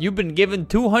outfit. You've been given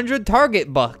 200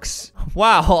 target bucks.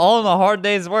 Wow, all in a hard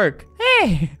day's work.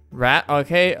 Hey, rat,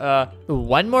 okay,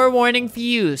 one more warning for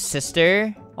you,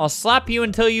 sister. I'll slap you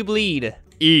until you bleed.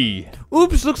 E.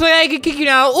 Oops, looks like I can kick you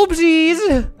now.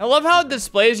 Oopsies. I love how it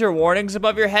displays your warnings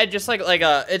above your head, just like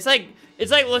it's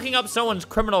like looking up someone's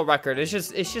criminal record. It's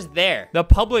just there. The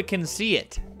public can see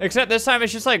it. Except this time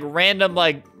it's just like random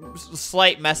like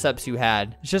slight mess ups you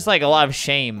had. It's just like a lot of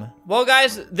shame. Well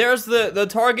guys, there's the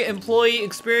Target employee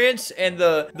experience and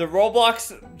the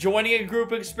Roblox joining a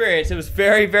group experience. It was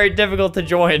very, very difficult to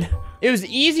join. It was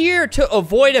easier to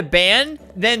avoid a ban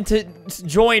than to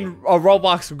join a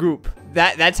Roblox group.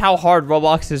 That's how hard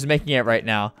Roblox is making it right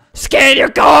now. Scan your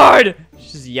card!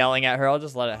 She's yelling at her. I'll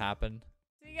just let it happen.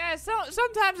 See guys,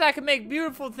 sometimes I can make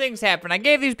beautiful things happen. I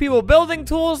gave these people building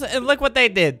tools and look what they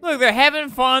did. Look, they're having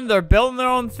fun. They're building their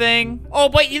own thing. Oh,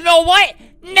 but you know what?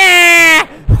 Nah!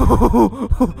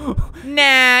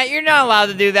 Nah, you're not allowed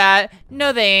to do that.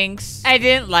 No thanks. I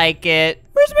didn't like it.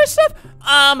 Where's my stuff?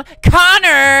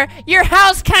 Connor, your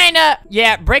house kinda...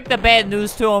 Yeah, break the bad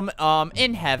news to him,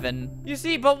 in heaven. You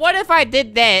see, but what if I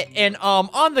did that and,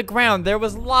 on the ground there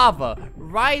was lava,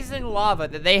 rising lava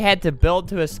that they had to build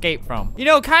to escape from? You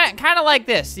know, kinda like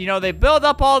this. You know, they build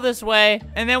up all this way,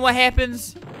 and then what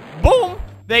happens? Boom!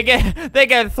 They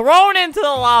get thrown into the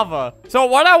lava. So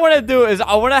what I want to do is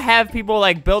I want to have people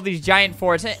like build these giant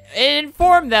forts and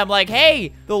inform them like,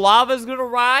 hey, the lava's gonna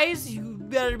rise. You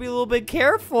better be a little bit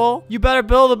careful. You better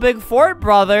build a big fort,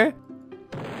 brother.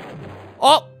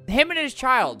 Oh, him and his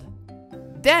child.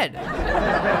 Dead.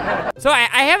 So I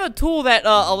have a tool that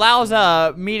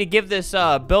allows me to give this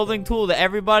building tool to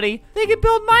everybody. They can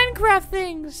build Minecraft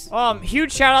things.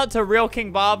 Huge shout out to Real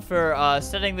King Bob for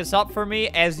setting this up for me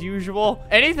as usual.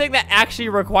 Anything that actually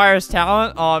requires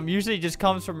talent usually just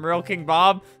comes from Real King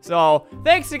Bob. So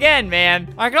thanks again,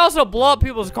 man. I can also blow up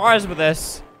people's cars with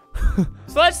this.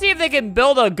 So let's see if they can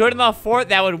build a good enough fort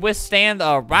that would withstand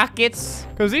rockets.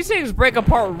 Because these things break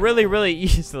apart really, really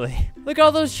easily. Look at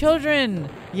all those children.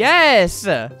 Yes.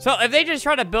 So if they just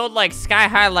try to build like sky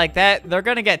high like that, they're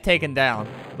going to get taken down.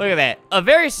 Look at that. A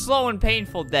very slow and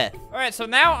painful death. All right, so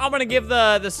now I'm going to give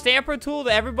the stamper tool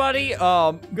to everybody.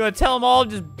 I'm going to tell them all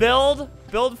just build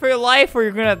for your life or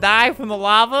you're going to die from the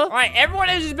lava. All right, everyone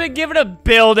has just been given a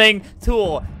building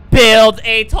tool. Build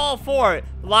a tall fort.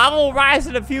 Lava will rise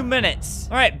in a few minutes.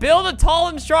 All right, build a tall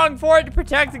and strong fort to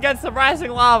protect against the rising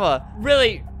lava.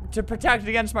 Really, to protect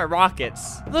against my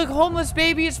rockets. Look, homeless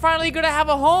baby is finally gonna have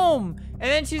a home. And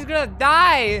then she's gonna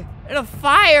die in a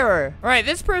fire. All right,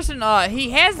 this person,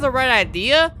 he has the right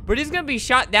idea, but he's gonna be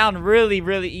shot down really,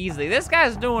 really easily. This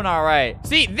guy's doing all right.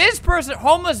 See, this person,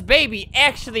 homeless baby,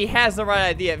 actually has the right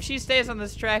idea. If she stays on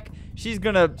this track, she's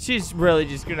really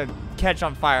just gonna catch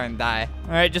on fire and die.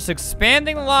 All right, just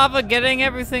expanding the lava, getting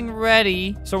everything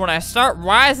ready. So when I start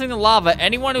rising the lava,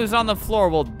 anyone who's on the floor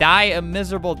will die a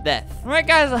miserable death. All right,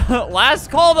 guys, last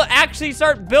call to actually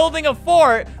start building a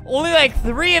fort. Only like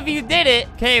 3 of you did it.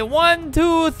 Okay, 1,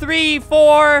 2, 3,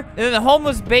 4. And then the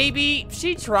homeless baby,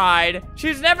 she tried.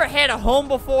 She's never had a home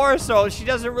before, so she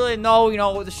doesn't really know, you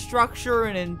know, the structure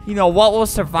and you know, what will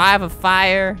survive a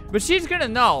fire. But she's gonna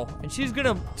know, and it's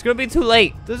gonna be too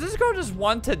late. Does this girl just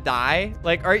want to die?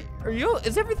 Like,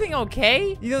 is everything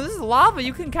okay? You know, this is lava.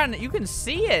 You can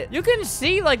see it. You can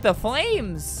see like the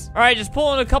flames. All right, just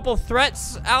pulling a couple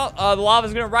threats out. The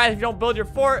lava's gonna rise if you don't build your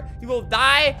fort. You will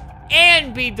die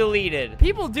and be deleted.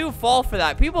 People do fall for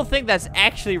that. People think that's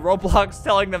actually Roblox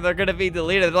telling them they're gonna be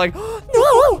deleted. They're like,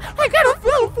 no, I gotta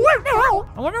build fort now.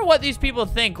 I wonder what these people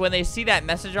think when they see that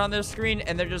message on their screen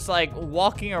and they're just like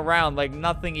walking around like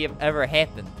nothing ever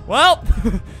happened. Well,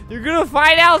 you're gonna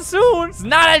find out soon. It's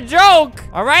not a joke.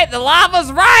 All right, the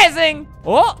lava's rising.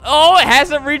 Oh, it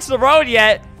hasn't reached the road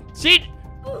yet.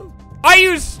 Are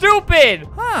you stupid?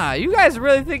 Huh, you guys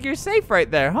really think you're safe right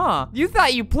there, huh? You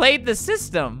thought you played the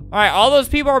system. All right, all those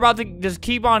people are about to just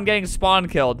keep on getting spawn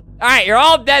killed. All right, you're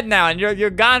all dead now, and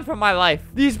you're gone from my life.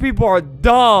 These people are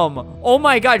dumb. Oh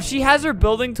my God, she has her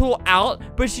building tool out,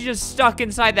 but she's just stuck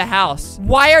inside the house.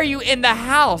 Why are you in the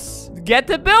house? Get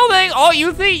the building. Oh,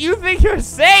 you think you're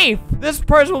safe? This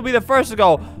person will be the first to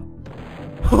go.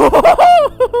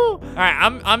 All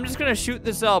right, I'm just gonna shoot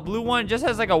this blue one just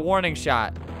as like a warning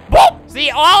shot. Boop! See,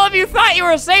 all of you thought you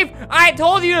were safe. I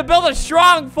told you to build a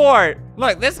strong fort.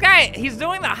 Look, this guy, he's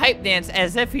doing the hype dance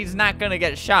as if he's not gonna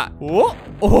get shot.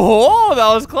 Oh,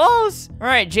 that was close. All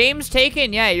right, James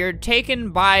taken. Yeah, you're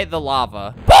taken by the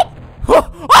lava. Boop!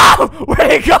 Oh,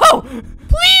 where'd it go?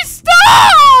 Please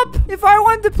stop! If I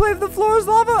wanted to play with the floor is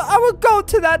lava, I would go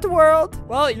to that world.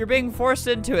 Well, you're being forced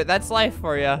into it. That's life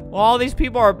for you. Well, all these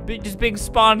people are just being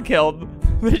spawn killed.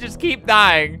 They just keep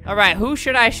dying. All right, who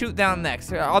should I shoot down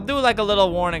next? I'll do like a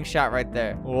little warning shot right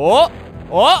there. Oh,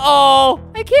 uh-oh.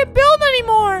 I can't build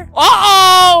anymore.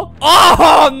 Uh-oh.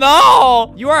 Oh,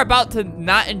 no. You are about to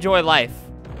not enjoy life.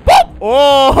 Boop.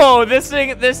 Oh, this thing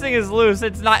is loose.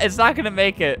 It's not gonna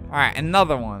make it. All right,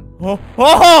 another one. Oh,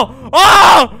 oh,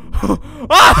 oh, oh,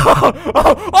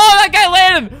 oh, that guy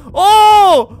landed.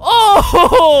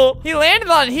 Oh, he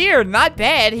landed on here. Not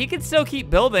bad. He can still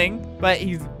keep building, but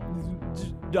he's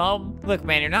dumb. Look,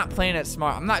 man, you're not playing it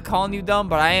smart. I'm not calling you dumb,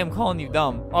 but I am calling you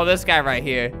dumb. Oh, this guy right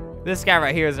here. This guy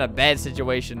right here is in a bad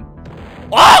situation.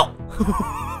 Oh!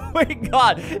 Oh my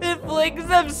God, it flings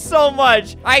them so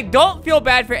much. I don't feel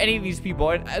bad for any of these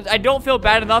people, and I don't feel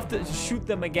bad enough to shoot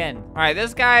them again. All right,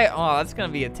 this guy, oh, that's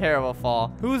gonna be a terrible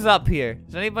fall. Who's up here?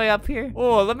 Is anybody up here?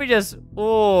 Oh,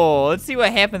 let's see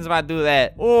what happens if I do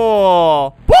that.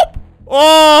 Oh, boop!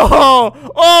 Oh,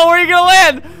 where are you gonna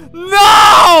land?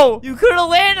 No! You could have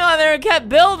landed on there and kept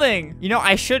building. You know,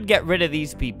 I should get rid of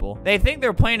these people. They think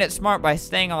they're playing it smart by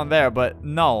staying on there, but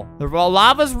no. The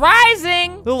lava's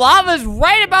rising. The lava's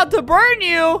right about to burn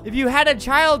you. If you had a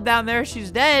child down there,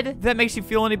 she's dead. If that makes you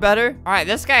feel any better. All right,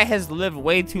 this guy has lived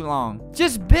way too long.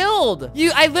 Just build.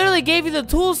 I literally gave you the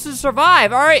tools to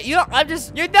survive. All right, you're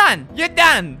done. You're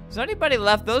done. Is there anybody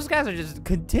left? Those guys are just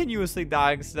continuously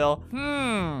dying still.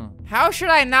 How should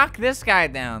I knock this guy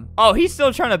down? Oh, he's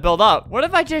still trying to build up. What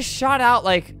if I just shot out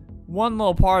like one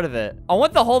little part of it? I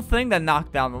want the whole thing to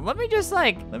knock down. Let me just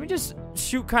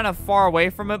shoot kind of far away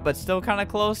from it, but still kind of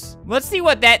close. Let's see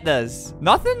what that does.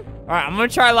 Nothing? All right, I'm gonna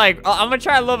try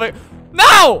a little bit.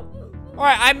 No! All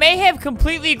right, I may have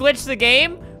completely glitched the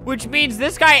game, which means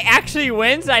this guy actually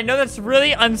wins. I know that's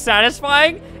really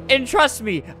unsatisfying. And trust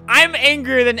me, I'm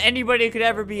angrier than anybody could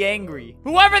ever be angry.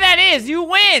 Whoever that is, you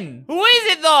win. Who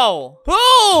is it though? Who?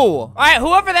 All right,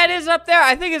 whoever that is up there,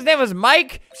 I think his name was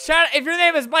Mike. If your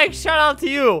name is Mike, shout out to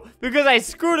you because I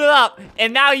screwed it up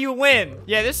and now you win.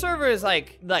 Yeah, this server is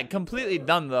like completely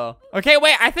done though. Okay,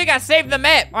 wait, I think I saved the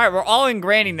map. All right, we're all in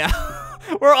Granny now.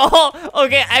 We're all,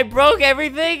 okay, I broke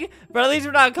everything, but at least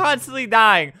we're not constantly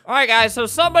dying. All right, guys, so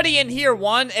somebody in here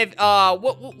won. If,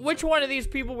 which one of these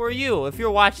people were you, if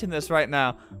you're watching this right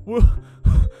now?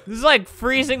 This is like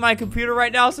freezing my computer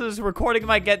right now, so this recording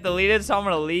might get deleted, so I'm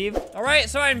gonna leave. All right,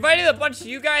 so I invited a bunch of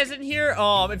you guys in here.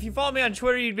 If you follow me on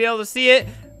Twitter, you'd be able to see it.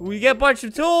 We get a bunch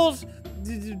of tools,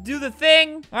 do the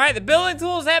thing. All right, the building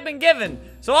tools have been given.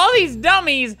 So all these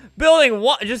dummies building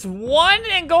just one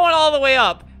and going all the way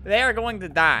up, they are going to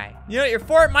die. You know, your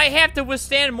fort might have to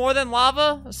withstand more than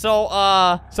lava.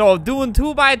 So doing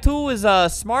 2 by 2 is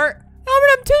smart.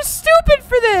 Albert, I'm too stupid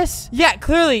for this. Yeah,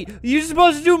 clearly, you're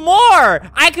supposed to do more.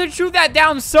 I could shoot that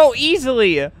down so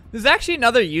easily. There's actually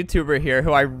another YouTuber here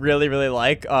who I really, really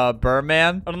like,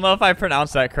 Burman. I don't know if I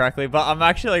pronounced that correctly, but I'm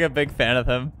actually like a big fan of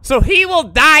him. So he will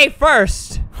die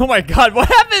first. Oh my God, what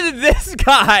happened to this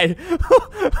guy?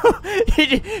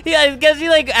 I guess he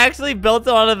like actually built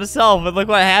it on himself, and look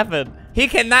what happened. He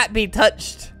cannot be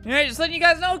touched. All right, just letting you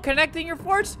guys know, connecting your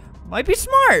forts might be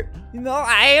smart. You know,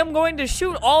 I am going to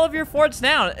shoot all of your forts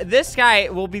down. This guy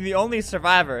will be the only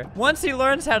survivor. Once he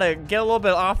learns how to get a little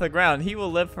bit off the ground, he will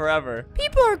live forever.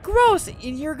 People are gross,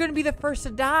 and you're gonna be the first to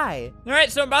die. All right,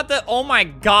 so about the, oh my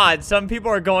God, some people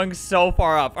are going so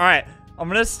far up. All right, I'm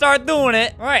gonna start doing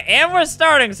it. All right, and we're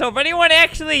starting. So if anyone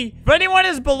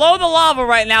is below the lava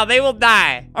right now, they will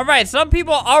die. All right, some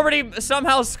people already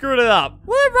somehow screwed it up.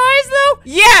 Will it rise though?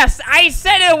 Yes, I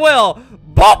said it will.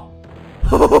 Boop.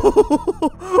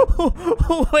 Oh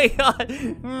my god.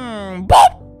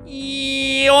 Boop.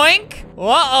 Yoink.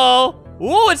 Uh-oh.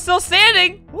 Ooh, it's still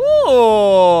standing.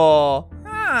 Ooh.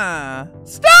 Huh.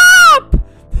 Stop!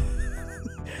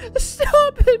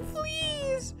 Stop it,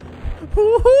 please.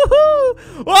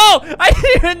 Whoa, I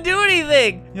didn't even do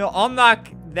anything. You know, I'll knock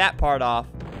that part off.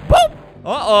 Boop.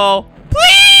 Uh-oh.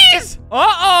 Please!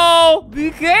 Uh-oh!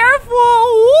 Be careful!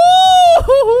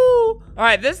 Woo! All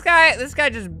right, this guy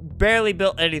just barely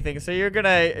built anything, so you're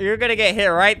gonna get hit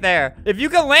right there. If you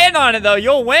can land on it though,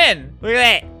 you'll win. Look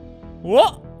at that.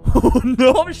 Whoa!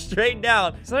 No, I'm straight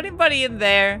down. Is there anybody in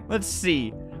there? Let's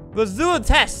see. Let's do a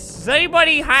test. Is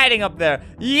anybody hiding up there?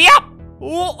 Yep!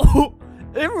 Whoa.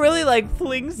 It really like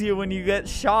flings you when you get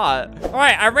shot. All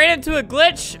right, I ran into a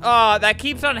glitch that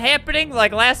keeps on happening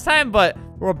like last time, but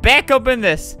we're back up in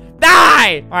this.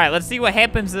 Die! All right, let's see what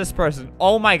happens to this person.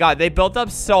 Oh my god, they built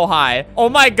up so high. Oh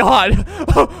my god.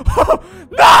 No!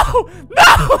 No!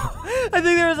 I think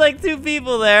there was like 2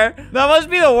 people there. That must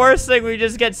be the worst thing. We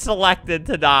just get selected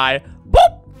to die.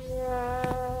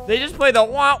 Boop! They just play the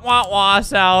wah wah wah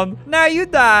sound. Now you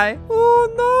die. Oh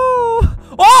no!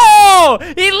 Oh!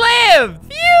 He lived!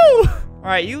 Phew! All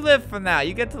right, you live for now.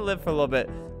 You get to live for a little bit.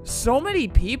 So many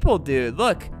people, dude.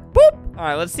 Look. Boop! All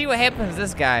right, let's see what happens to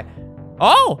this guy.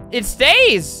 Oh, it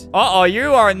stays. Uh-oh,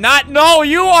 you are not. No,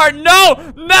 you are.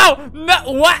 No.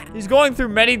 What? He's going through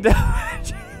many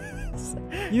directions.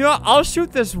 You know, I'll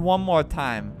shoot this one more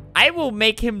time. I will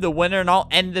make him the winner, and I'll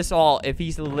end this all if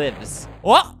he lives.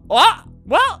 What?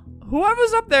 Well,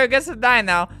 whoever's up there gets to die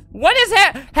now. What is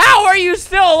that? How are you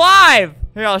still alive?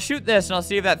 Here, I'll shoot this, and I'll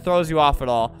see if that throws you off at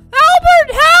all.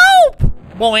 Albert, help!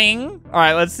 Boing. All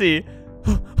right, let's see.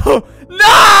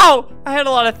 No! I had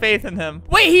a lot of faith in him.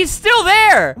 Wait, he's still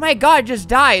there. Oh my god, just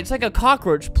die. It's like a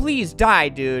cockroach. Please die,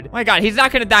 dude. Oh my god, he's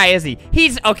not gonna die, is he?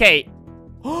 He's okay.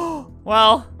 Well,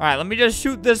 all right, let me just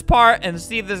shoot this part and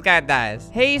see if this guy dies.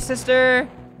 Hey, sister.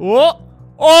 Whoa.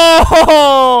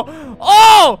 Oh,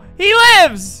 he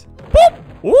lives. Boop.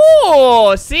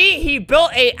 Ooh, see? He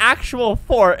built a actual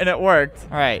fort and it worked.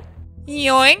 All right.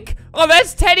 Yoink. Oh,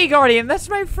 that's Teddy Guardian. That's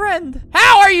my friend.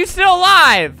 How are you still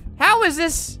alive? How is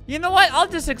this? You know what? I'll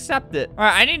just accept it. All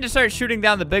right, I need to start shooting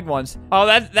down the big ones. Oh,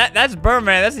 that's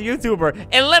Birdman. That's a YouTuber.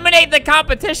 Eliminate the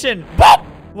competition. Boop!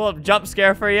 Little jump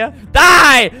scare for you.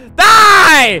 Die!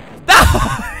 Die!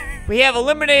 Die! We have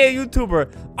eliminated a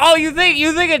YouTuber. Oh, you think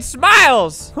it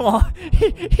smiles? Oh,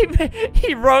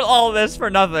 he wrote all this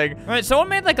for nothing. All right, someone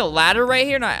made like a ladder right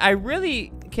here, and I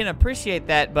really can appreciate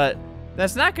that, but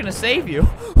that's not gonna save you.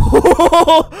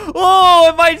 Oh,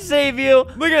 it might save you.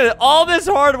 Look at it. All this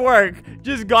hard work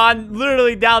just gone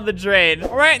literally down the drain.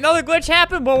 All right, another glitch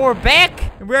happened, but we're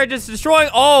back. And we're just destroying.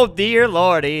 Oh, dear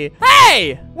lordy.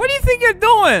 Hey, what do you think you're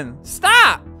doing?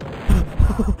 Stop.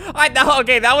 I know.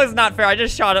 Okay, that was not fair. I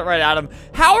just shot it right at him.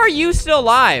 How are you still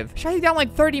alive? I shot you down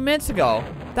like 30 minutes ago.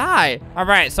 Die. All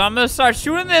right, so I'm gonna start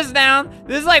shooting this down.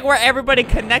 This is like where everybody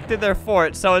connected their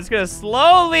fort, so it's gonna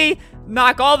slowly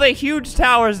knock all the huge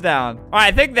towers down. All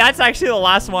right, I think that's actually the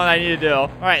last one I need to do. All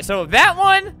right, so that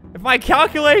one, if my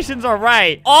calculations are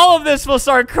right, all of this will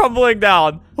start crumbling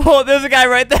down. Oh, there's a guy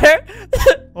right there.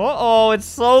 Uh-oh, it's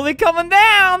slowly coming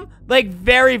down. Like,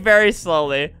 very, very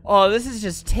slowly. Oh, this is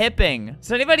just tipping.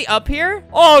 Is anybody up here?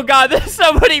 Oh, God, there's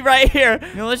somebody right here.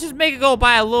 You know, let's just make it go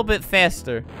by a little bit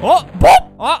faster. Oh,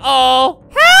 boop. Uh-oh.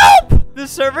 Help! The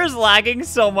server's lagging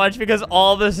so much because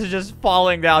all this is just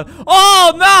falling down.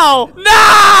 Oh, no!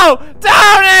 No!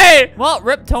 Tony! Well,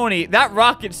 rip Tony. That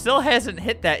rocket still hasn't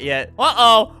hit that yet.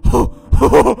 Uh-oh.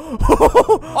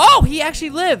 Oh, he actually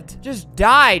lived. Just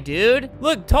die, dude.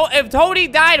 Look, if Tony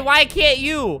died, why can't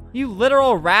you? You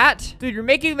literal rat. Dude, you're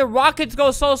making the rockets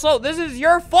go so slow. This is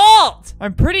your fault.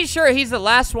 I'm pretty sure he's the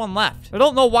last one left. I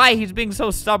don't know why he's being so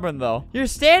stubborn, though. You're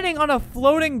standing on a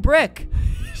floating brick.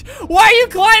 Why are you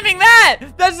climbing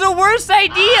that? That's the worst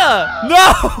idea.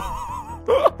 No.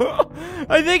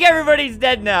 I think everybody's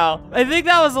dead now. I think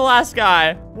that was the last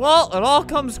guy. Well, it all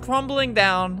comes crumbling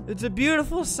down. It's a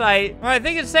beautiful sight. All right, I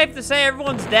think it's safe to say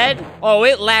everyone's dead. Oh,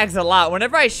 it lags a lot.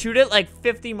 Whenever I shoot it, like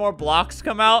 50 more blocks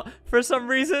come out for some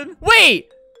reason.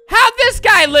 Wait, how'd this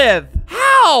guy live?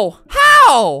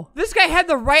 How? This guy had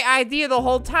the right idea the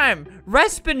whole time.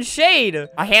 Resp and shade.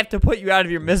 I have to put you out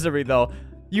of your misery, though.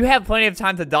 You have plenty of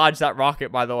time to dodge that rocket,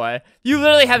 by the way. You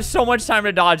literally have so much time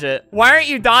to dodge it. Why aren't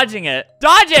you dodging it?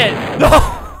 Dodge it!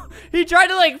 No! He tried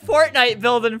to like Fortnite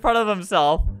build in front of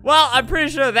himself. Well, I'm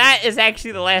pretty sure that is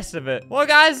actually the last of it. Well,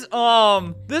 guys,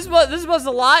 this was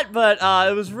a lot, but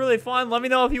it was really fun. Let me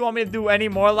know if you want me to do any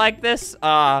more like this.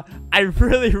 I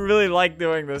really like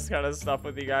doing this kind of stuff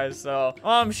with you guys. So,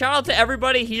 shout out to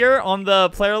everybody here on the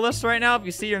player list right now. If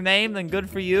you see your name, then good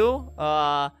for you.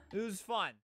 It was fun.